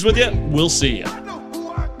talking movies with you. We'll see you.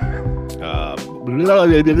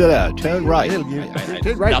 Turn right.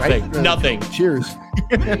 Turn right. Nothing. Cheers.